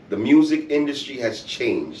 The music industry has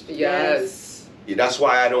changed. yes. Yeah, that's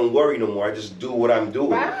why I don't worry no more. I just do what I'm doing.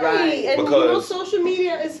 Right. Right. And you know, Because- social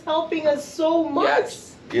media is helping us so much.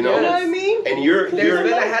 Yes. You know what I mean? And there's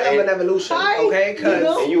been a hell of an evolution, okay?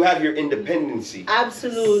 And you have your independency.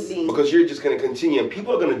 Absolutely. Because you're just going to continue, and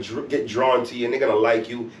people are going to get drawn to you, and they're going to like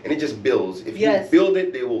you, and it just builds. If you build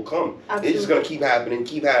it, they will come. Absolutely. It's just going to keep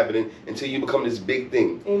happening until you become this big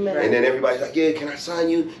thing. Amen. And then everybody's like, yeah, can I sign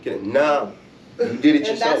you? Nah, you did it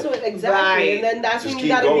yourself. And that's what, exactly. And then that's when you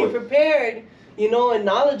got to be prepared, you know, and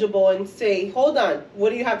knowledgeable, and say, hold on, what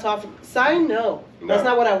do you have to offer? Sign? No. That's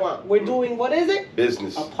not what I want. We're doing, what is it?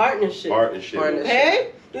 Business. A partnership.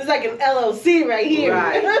 Okay? This is like an LLC right here.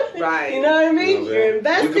 Right. You know what I mean? You're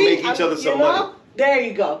investing. We can make each other some money. There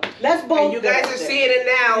you go. Let's both. And you guys are seeing it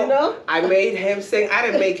now. You know? I made him sing. I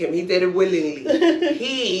didn't make him. He did it willingly.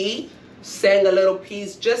 He sang a little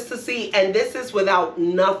piece just to see. And this is without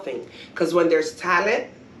nothing. Because when there's talent,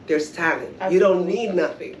 there's talent. Absolutely. You don't need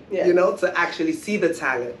nothing, you know, to actually see the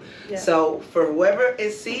talent. Yeah. So for whoever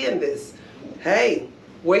is seeing this, hey,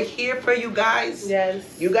 we're here for you guys.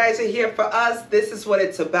 Yes. You guys are here for us. This is what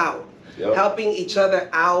it's about. Yep. Helping each other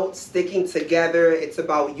out, sticking together. It's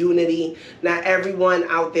about unity. Not everyone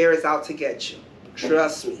out there is out to get you.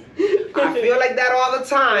 Trust me. I feel like that all the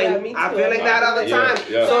time. Yeah, me too. I feel like that all the time.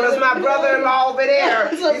 Yeah. So does my brother-in-law over there.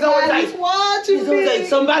 He's always like, watching me. He's always like,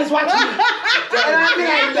 somebody's watching me. And I be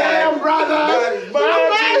like, damn, brother. Somebody's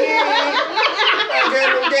watching me.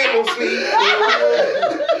 I can't sleep.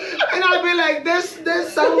 And I'll be like,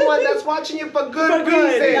 there's someone that's watching you for good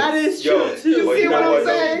reason. That is true, too. You see what I'm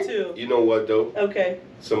saying? You know what, though? Okay.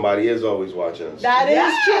 Somebody is always watching us. That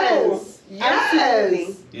is true. Yes.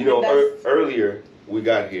 Absolutely. You know, earlier we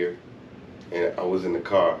got here, and I was in the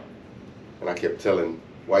car, and I kept telling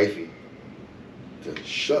wifey to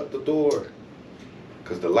shut the door,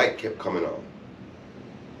 because the light kept coming on.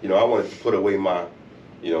 You know, I wanted to put away my,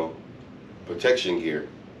 you know, protection gear,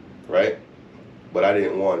 right? But I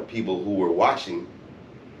didn't want people who were watching,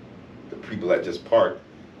 the people that just parked,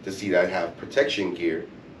 to see that I have protection gear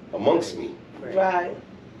amongst me. Right.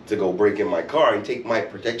 To go break in my car and take my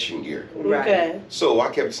protection gear. Right. Okay. So I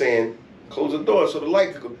kept saying, close the door so the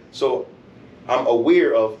light could go. So I'm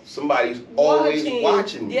aware of somebody's always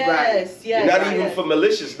watching me. Yes, right. yes. Not even for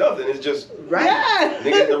malicious, nothing. It's just right. Yeah.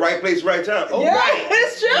 They get the right place, right time. Oh, yeah, right.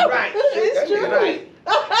 It's true. Right. It's true. Right.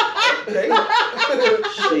 Okay.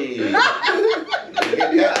 Shit.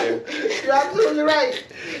 You're absolutely right.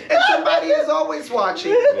 And somebody is always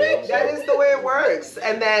watching. Yeah, that is the way it works.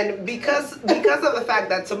 And then because of the fact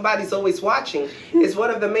that somebody's always watching is one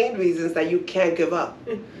of the main reasons that you can't give up.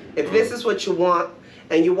 If this is what you want,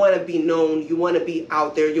 and you want to be known, you want to be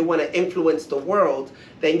out there, you want to influence the world,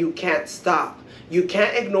 then you can't stop. You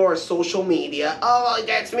can't ignore social media. Oh, it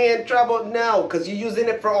gets me in trouble. No, because you're using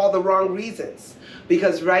it for all the wrong reasons.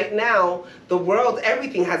 Because right now, the world,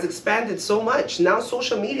 everything has expanded so much. Now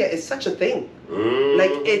social media is such a thing.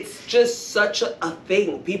 Like, it's just such a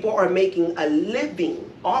thing. People are making a living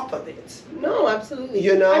off of it. No, absolutely.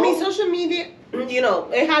 You know? I mean, social media, you know,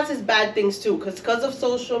 it has its bad things too. Because of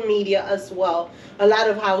social media as well, a lot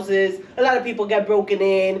of houses, a lot of people get broken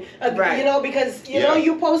in. Right. You know, because, you know,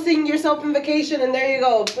 you posting yourself on vacation and there you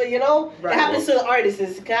go. But, you know, it happens to the artists.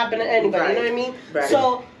 It can happen to anybody. You know what I mean? Right.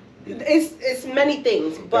 So, it's many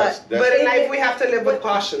things. But in life, we have to live with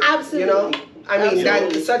caution. Absolutely. You know? I mean,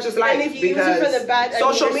 that such is life. And if you use it for the bad,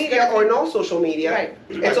 social media or no social media, right.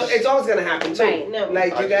 it's always going to happen too. Right, no.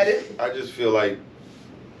 Like, you got it? I just feel like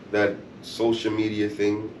that social media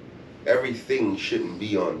thing, everything shouldn't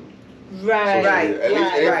be on. Right. Right. And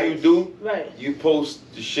if you do, right. you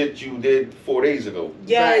post the shit you did 4 days ago.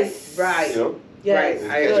 Yes. Right. You know? Yes.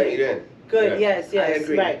 Right. I agree. Then. Good, Yeah. yes. I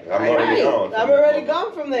agree. Right. I'm already gone. I'm already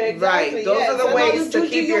gone from there. Exactly. Right. Those are the ways to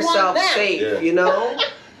keep yourself safe, you know?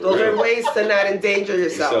 Those are ways to not endanger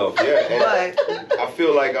yourself. Yeah. But I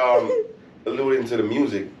feel like alluding to the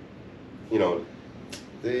music, you know,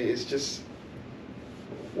 it's just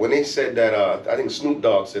when they said that I think Snoop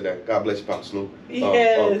Dogg said that. God bless you, Pop Snoop.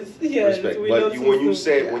 Yes. Respect. But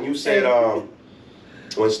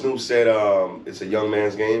when Snoop said it's a young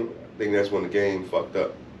man's game, I think that's when the game fucked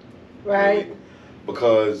up. Right. Really.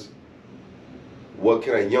 Because what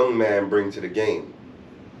can a young man bring to the game?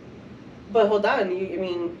 But hold on, I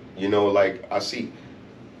mean. You know, like I see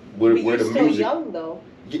where the still music. Young though.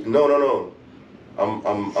 No.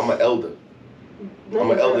 I'm an elder. I'm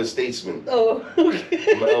an elder statesman. Oh,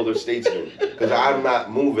 okay. I'm an elder statesman because I'm not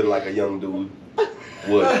moving like a young dude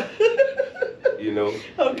would. You know.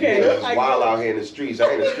 Okay. You know, it's wild out here in the streets.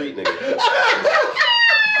 I ain't a street nigga.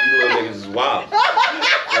 You little niggas is wild.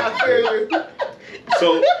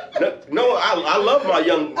 So no, I love my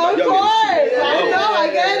young. Of course, I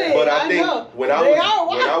get it. But I think when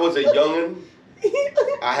I was a youngin',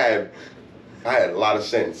 I had I had a lot of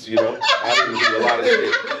sense, you know. I didn't do a lot of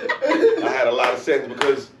shit. I had a lot of sense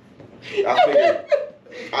because I figured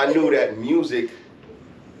I knew that music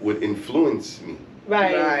would influence me.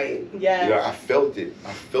 Right. Yeah. You know, I felt it.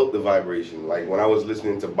 I felt the vibration. Like when I was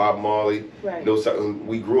listening to Bob Marley,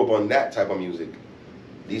 we grew up on that type of music.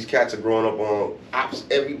 These cats are growing up on ops,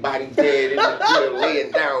 everybody dead in the crib,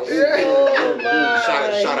 laying down. Shot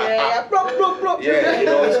Yeah, you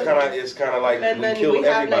know, it's kind of like and we then kill we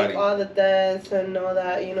have everybody. like all the deaths and all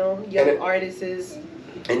that, you know, young artists.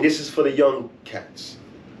 And this is for the young cats.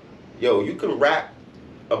 Yo, you can rap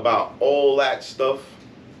about all that stuff,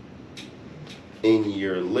 and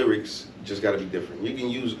your lyrics just got to be different. You can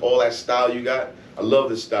use all that style you got. I love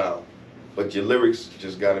the style, but your lyrics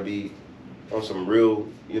just got to be on some real,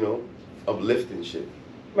 you know, uplifting shit.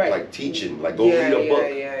 Right. Like teaching, like go read a book.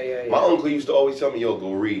 Yeah. My uncle used to always tell me, yo,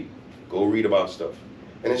 go read about stuff.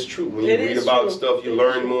 And it's true. When you read about stuff, you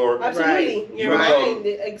learn more. Absolutely. Right. Your mind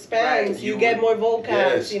expands. Right. You get more vocab.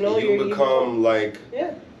 Yes, you know, you become like.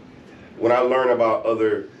 Yeah. When I learn about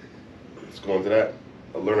other, let's go into that.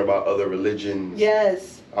 I learn about other religions.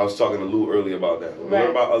 Yes. I was talking to Lou earlier about that. When I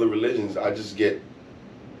learn about other religions, I just get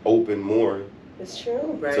open more. It's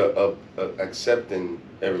true. To accepting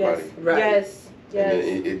everybody. Yes. Right. Yes.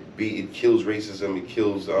 And it kills racism. It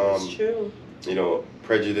kills it's true. You know,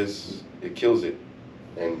 prejudice. It kills it,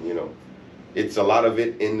 and you know, it's a lot of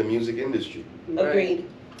it in the music industry. Agreed.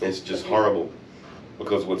 It's just horrible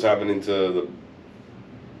because what's happening to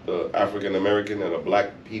the African American and the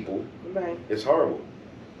black people. Right. It's horrible.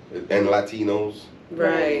 And Latinos.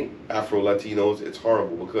 Right. Afro Latinos. It's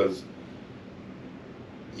horrible because,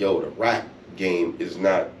 yo, the rap game is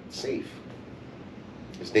not safe.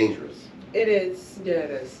 It's dangerous. It is. Yeah,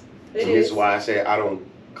 it is. It and this is why I say I don't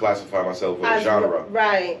classify myself with a genre.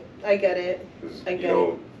 Right. I get it. I get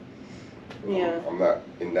it. Yeah. I'm not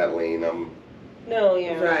in that lane. No,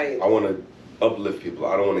 yeah. Right. I want to uplift people.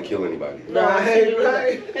 I don't want to kill anybody. No,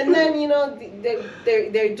 right. And then, you know,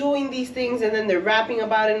 they're doing these things and then they're rapping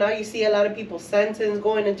about it. Now you see a lot of people sentenced,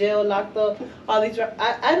 going to jail, locked up, all these.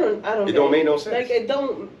 I don't It don't make no sense. Like, it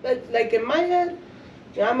don't, like in my head,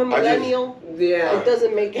 I'm a millennial. It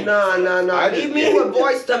doesn't make sense. No. Leave me with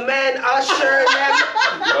Boyz II Men, Usher, and them.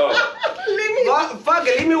 Fuck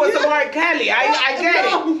it, leave me with some R. Kelly. I get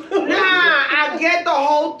it. I get the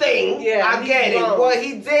whole thing. Yeah, I get it. What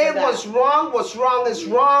he did was wrong. What's wrong is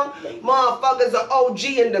wrong. Motherfucker's an OG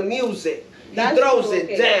in the music. He throws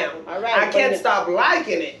it down. All right, I can't stop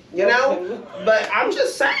liking it, you know? But I'm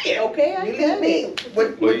just saying. Okay, I get it.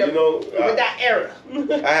 With that era.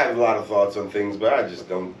 I have a lot of thoughts on things, but I just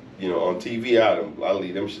don't, you know, on TV, I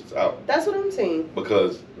leave them shits out. That's what I'm saying.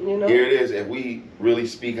 Because here it is, if we really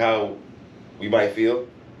speak how we might feel,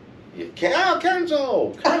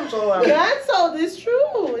 cancel. Cancel, it's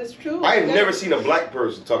true. It's true. I have never seen a black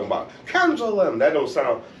person talking about cancel them. That don't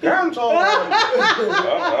sound cancel them.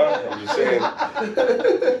 I'm just saying.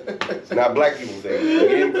 It's not black people thing. We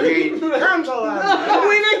didn't create cancel them.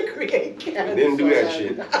 We didn't create cancel. Didn't do that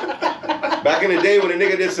shit. Back in the day when a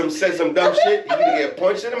nigga said some dumb shit, he either get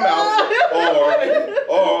punched in the mouth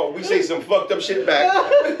or we say some fucked up shit back.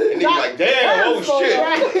 And they be like, damn, oh shit.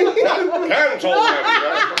 Not cancel them.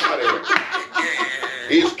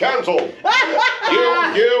 He's canceled.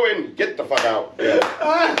 You and get the fuck out. Yeah.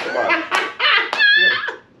 Come on.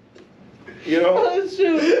 You know? Oh,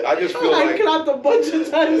 shoot. I just feel like I clapped a bunch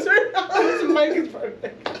of times. This mic is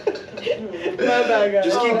perfect. My bad, guys.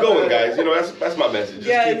 Just keep going, guys. You know, that's my message.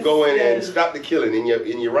 Just keep going and stop the killing in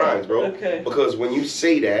your rhymes, bro. Okay. Because when you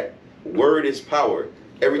say that, word is power.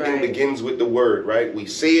 Everything begins with the word, right? We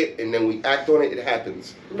say it and then we act on it, it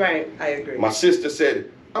happens. Right. I agree. My sister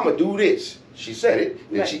said, I'm going to do this. She said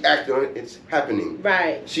it, then she acted on it, it's happening.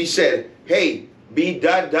 Right. She said, hey, be ...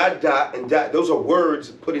 and ... Those are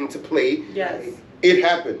words put into play. Yes. It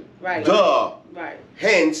happened. Right. Duh. Right.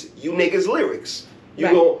 Hence, you niggas' lyrics. You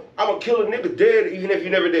go, I'm going to kill a nigga dead even if you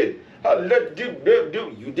never did.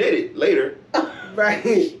 You did it later.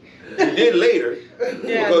 Right. You did later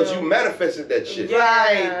because you manifested that shit.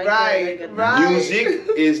 Right. Music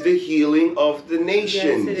is the healing of the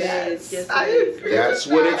nation. Yes, it is. I agree. That's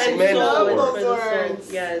what it's meant for.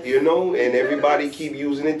 Yes. You know, and everybody keep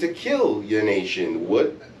using it to kill your nation.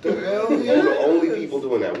 What the hell? You're the only people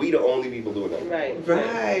doing that. We the only people doing that.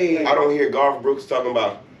 Right. I don't hear Garth Brooks talking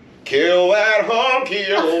about kill at home,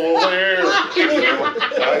 kill there.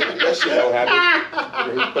 That shit don't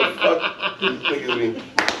happen. What the fuck? You niggas mean?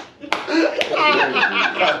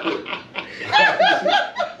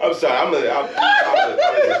 I'm sorry.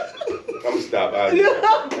 I'm stop. I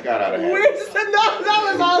got out of hand. That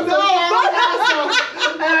was awesome.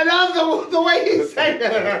 And I love the way he said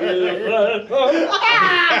that.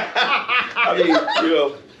 I mean, you know.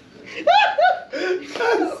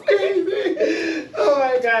 That's crazy. Oh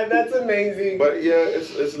my God, that's amazing. But yeah,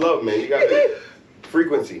 it's love, man. You got the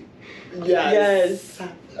frequency. Yes.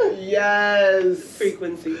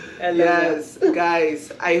 Frequency. Yes,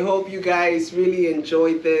 guys. I hope you guys really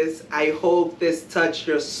enjoyed this. I hope this touched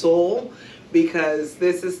your soul, because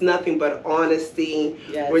this is nothing but honesty.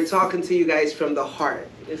 Yes. We're talking to you guys from the heart.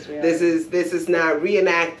 Yes, we are. This is not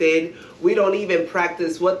reenacted. We don't even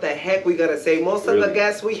practice what the heck we gotta say. Most of the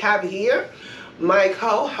guests we have here, my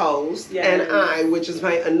co-host and I, which is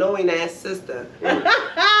my annoying ass sister.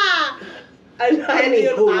 I'm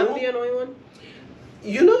the annoying one.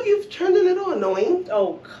 You know, you've turned a little annoying.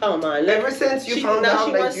 Oh, come on. Ever since you found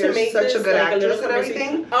out like you're such a good actress and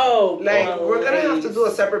everything. Oh, like we're gonna have to do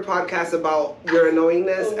a separate podcast about your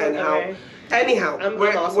annoyingness and how. Anyhow,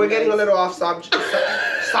 we're getting a little off subject.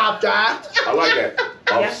 I like that.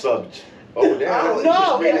 Off subject. Oh damn!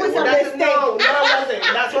 No, it was a mistake. No, it wasn't.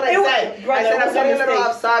 That's what I said. Brother, I said I'm getting a little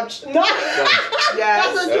off subject. No.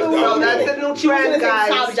 Yes. That's the new trend, guys.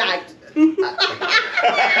 Subject.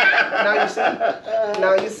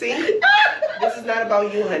 Now you see. This is not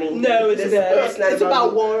about you, honey. No, it's not. It's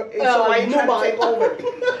about war. So why you trying to take over?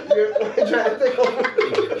 You're trying to take over.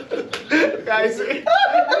 Guys,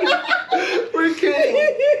 we're kidding.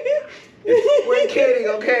 We're kidding,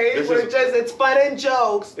 okay? It's fun and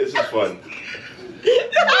jokes. This is fun.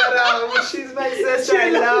 But she's my sister. I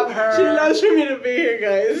love her. She loves for me to be here,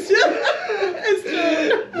 guys. It's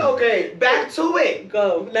true. Okay, back to it.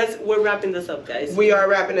 Go. We're wrapping this up, guys. We are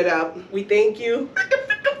wrapping it up. We thank you.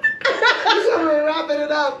 So we're wrapping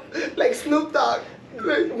it up like Snoop Dogg.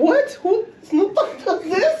 Like, what? Who? Snoop Dogg does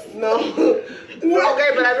this? No.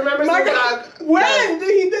 Okay, but I remember Snoop Dogg. When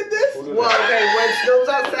he did this? Well, okay, when Snoop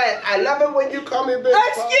Dogg said, "I love it when you call me big."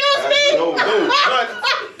 Excuse me. No,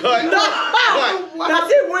 cut. No. That's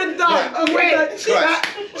it. We're done. Wait,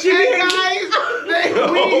 hey guys,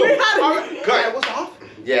 we had cut. It was off.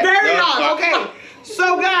 Yeah. Very off. Okay.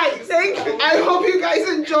 So guys, I hope you guys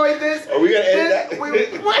enjoyed this. Are we gonna edit that?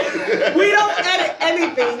 We don't edit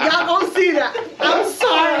anything. Y'all gonna see that.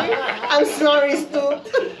 I'm sorry, Stu.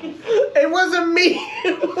 It wasn't me.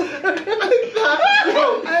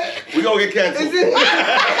 We gonna get canceled.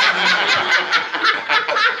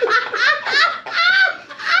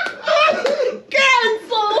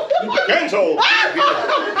 Cancel. Oh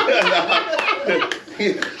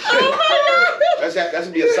my God. That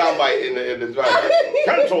should be a soundbite in the drive.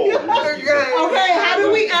 Cancel. Okay, how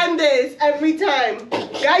do we end this every time?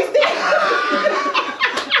 Guys,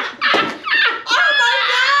 oh my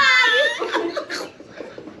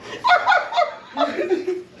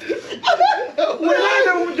God! We're not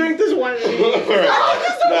gonna drink this wine.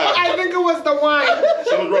 I think it was the wine.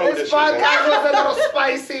 Something's wrong with This this podcast was a little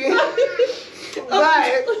spicy.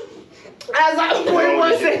 But as we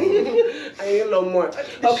were saying, I need a little more.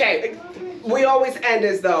 Okay, we always end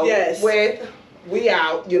this though with we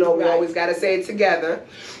out. You know, we always gotta say it together.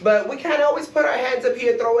 But we can't always put our hands up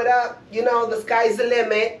here, throw it up. You know, the sky's the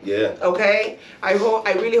limit. Yeah. Okay. I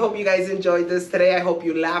really hope you guys enjoyed this today. I hope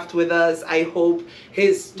you laughed with us. I hope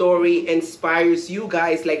his story inspires you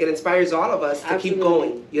guys, like it inspires all of us to keep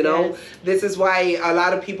going. You know, this is why a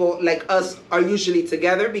lot of people like us are usually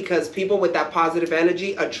together, because people with that positive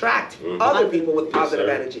energy attract other people with positive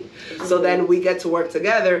energy. So then we get to work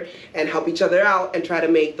together and help each other out and try to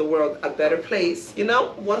make the world a better place. You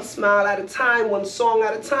know, one smile at a time, one song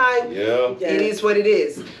at a time. Yeah. It is what it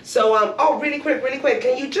is. So really quick,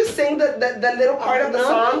 can you just sing the little part of the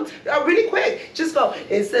song? Really quick, just go.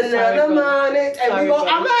 It's another morning, and we go.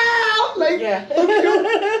 I'm out. Like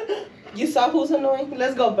You saw who's annoying?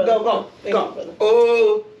 Let's go, brother. Go.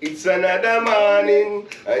 Oh, it's another morning,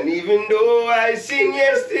 and even though I sinned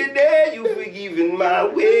yesterday, you've forgiven my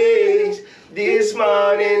ways this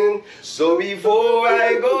morning. So before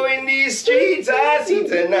I go in these streets, I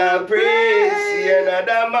sit and I pray. See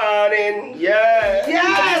another morning, yeah.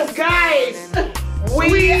 Yes, guys,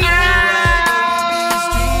 we out.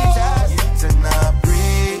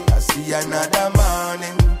 Another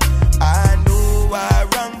morning, I know I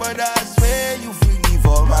wrong, but I swear you forgive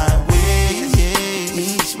all my ways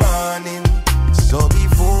each morning. So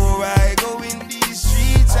before I go in these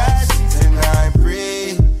streets, I sit and I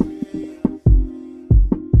pray.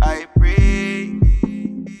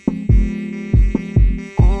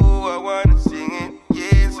 Oh, I wanna sing it.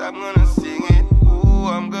 Yes, I'm gonna sing it.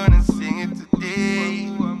 Oh, I'm gonna sing it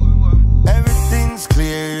today. Everything's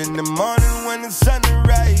clear in the morning when the sun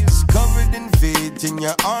rises, covered in faith But in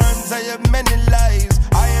your arms I have many lives.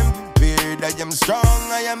 I am prepared, I am strong,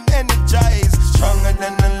 I am energized. Stronger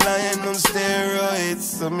than a lion on steroids.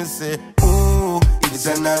 So me say, ooh, it's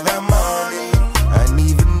another morning. And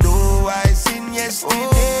even though I sinned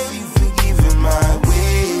yesterday, you forgiven my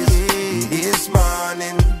ways this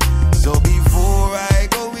morning. So before I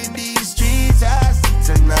go in these streets, I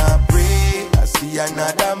sit and I pray. I see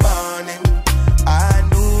another morning. I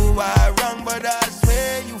know I wrong, but I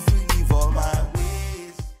swear you forgive all my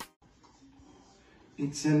ways.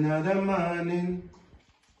 It's another morning.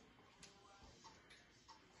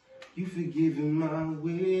 You forgiven my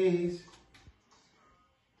ways.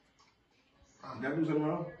 Did I do something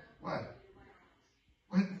wrong? What?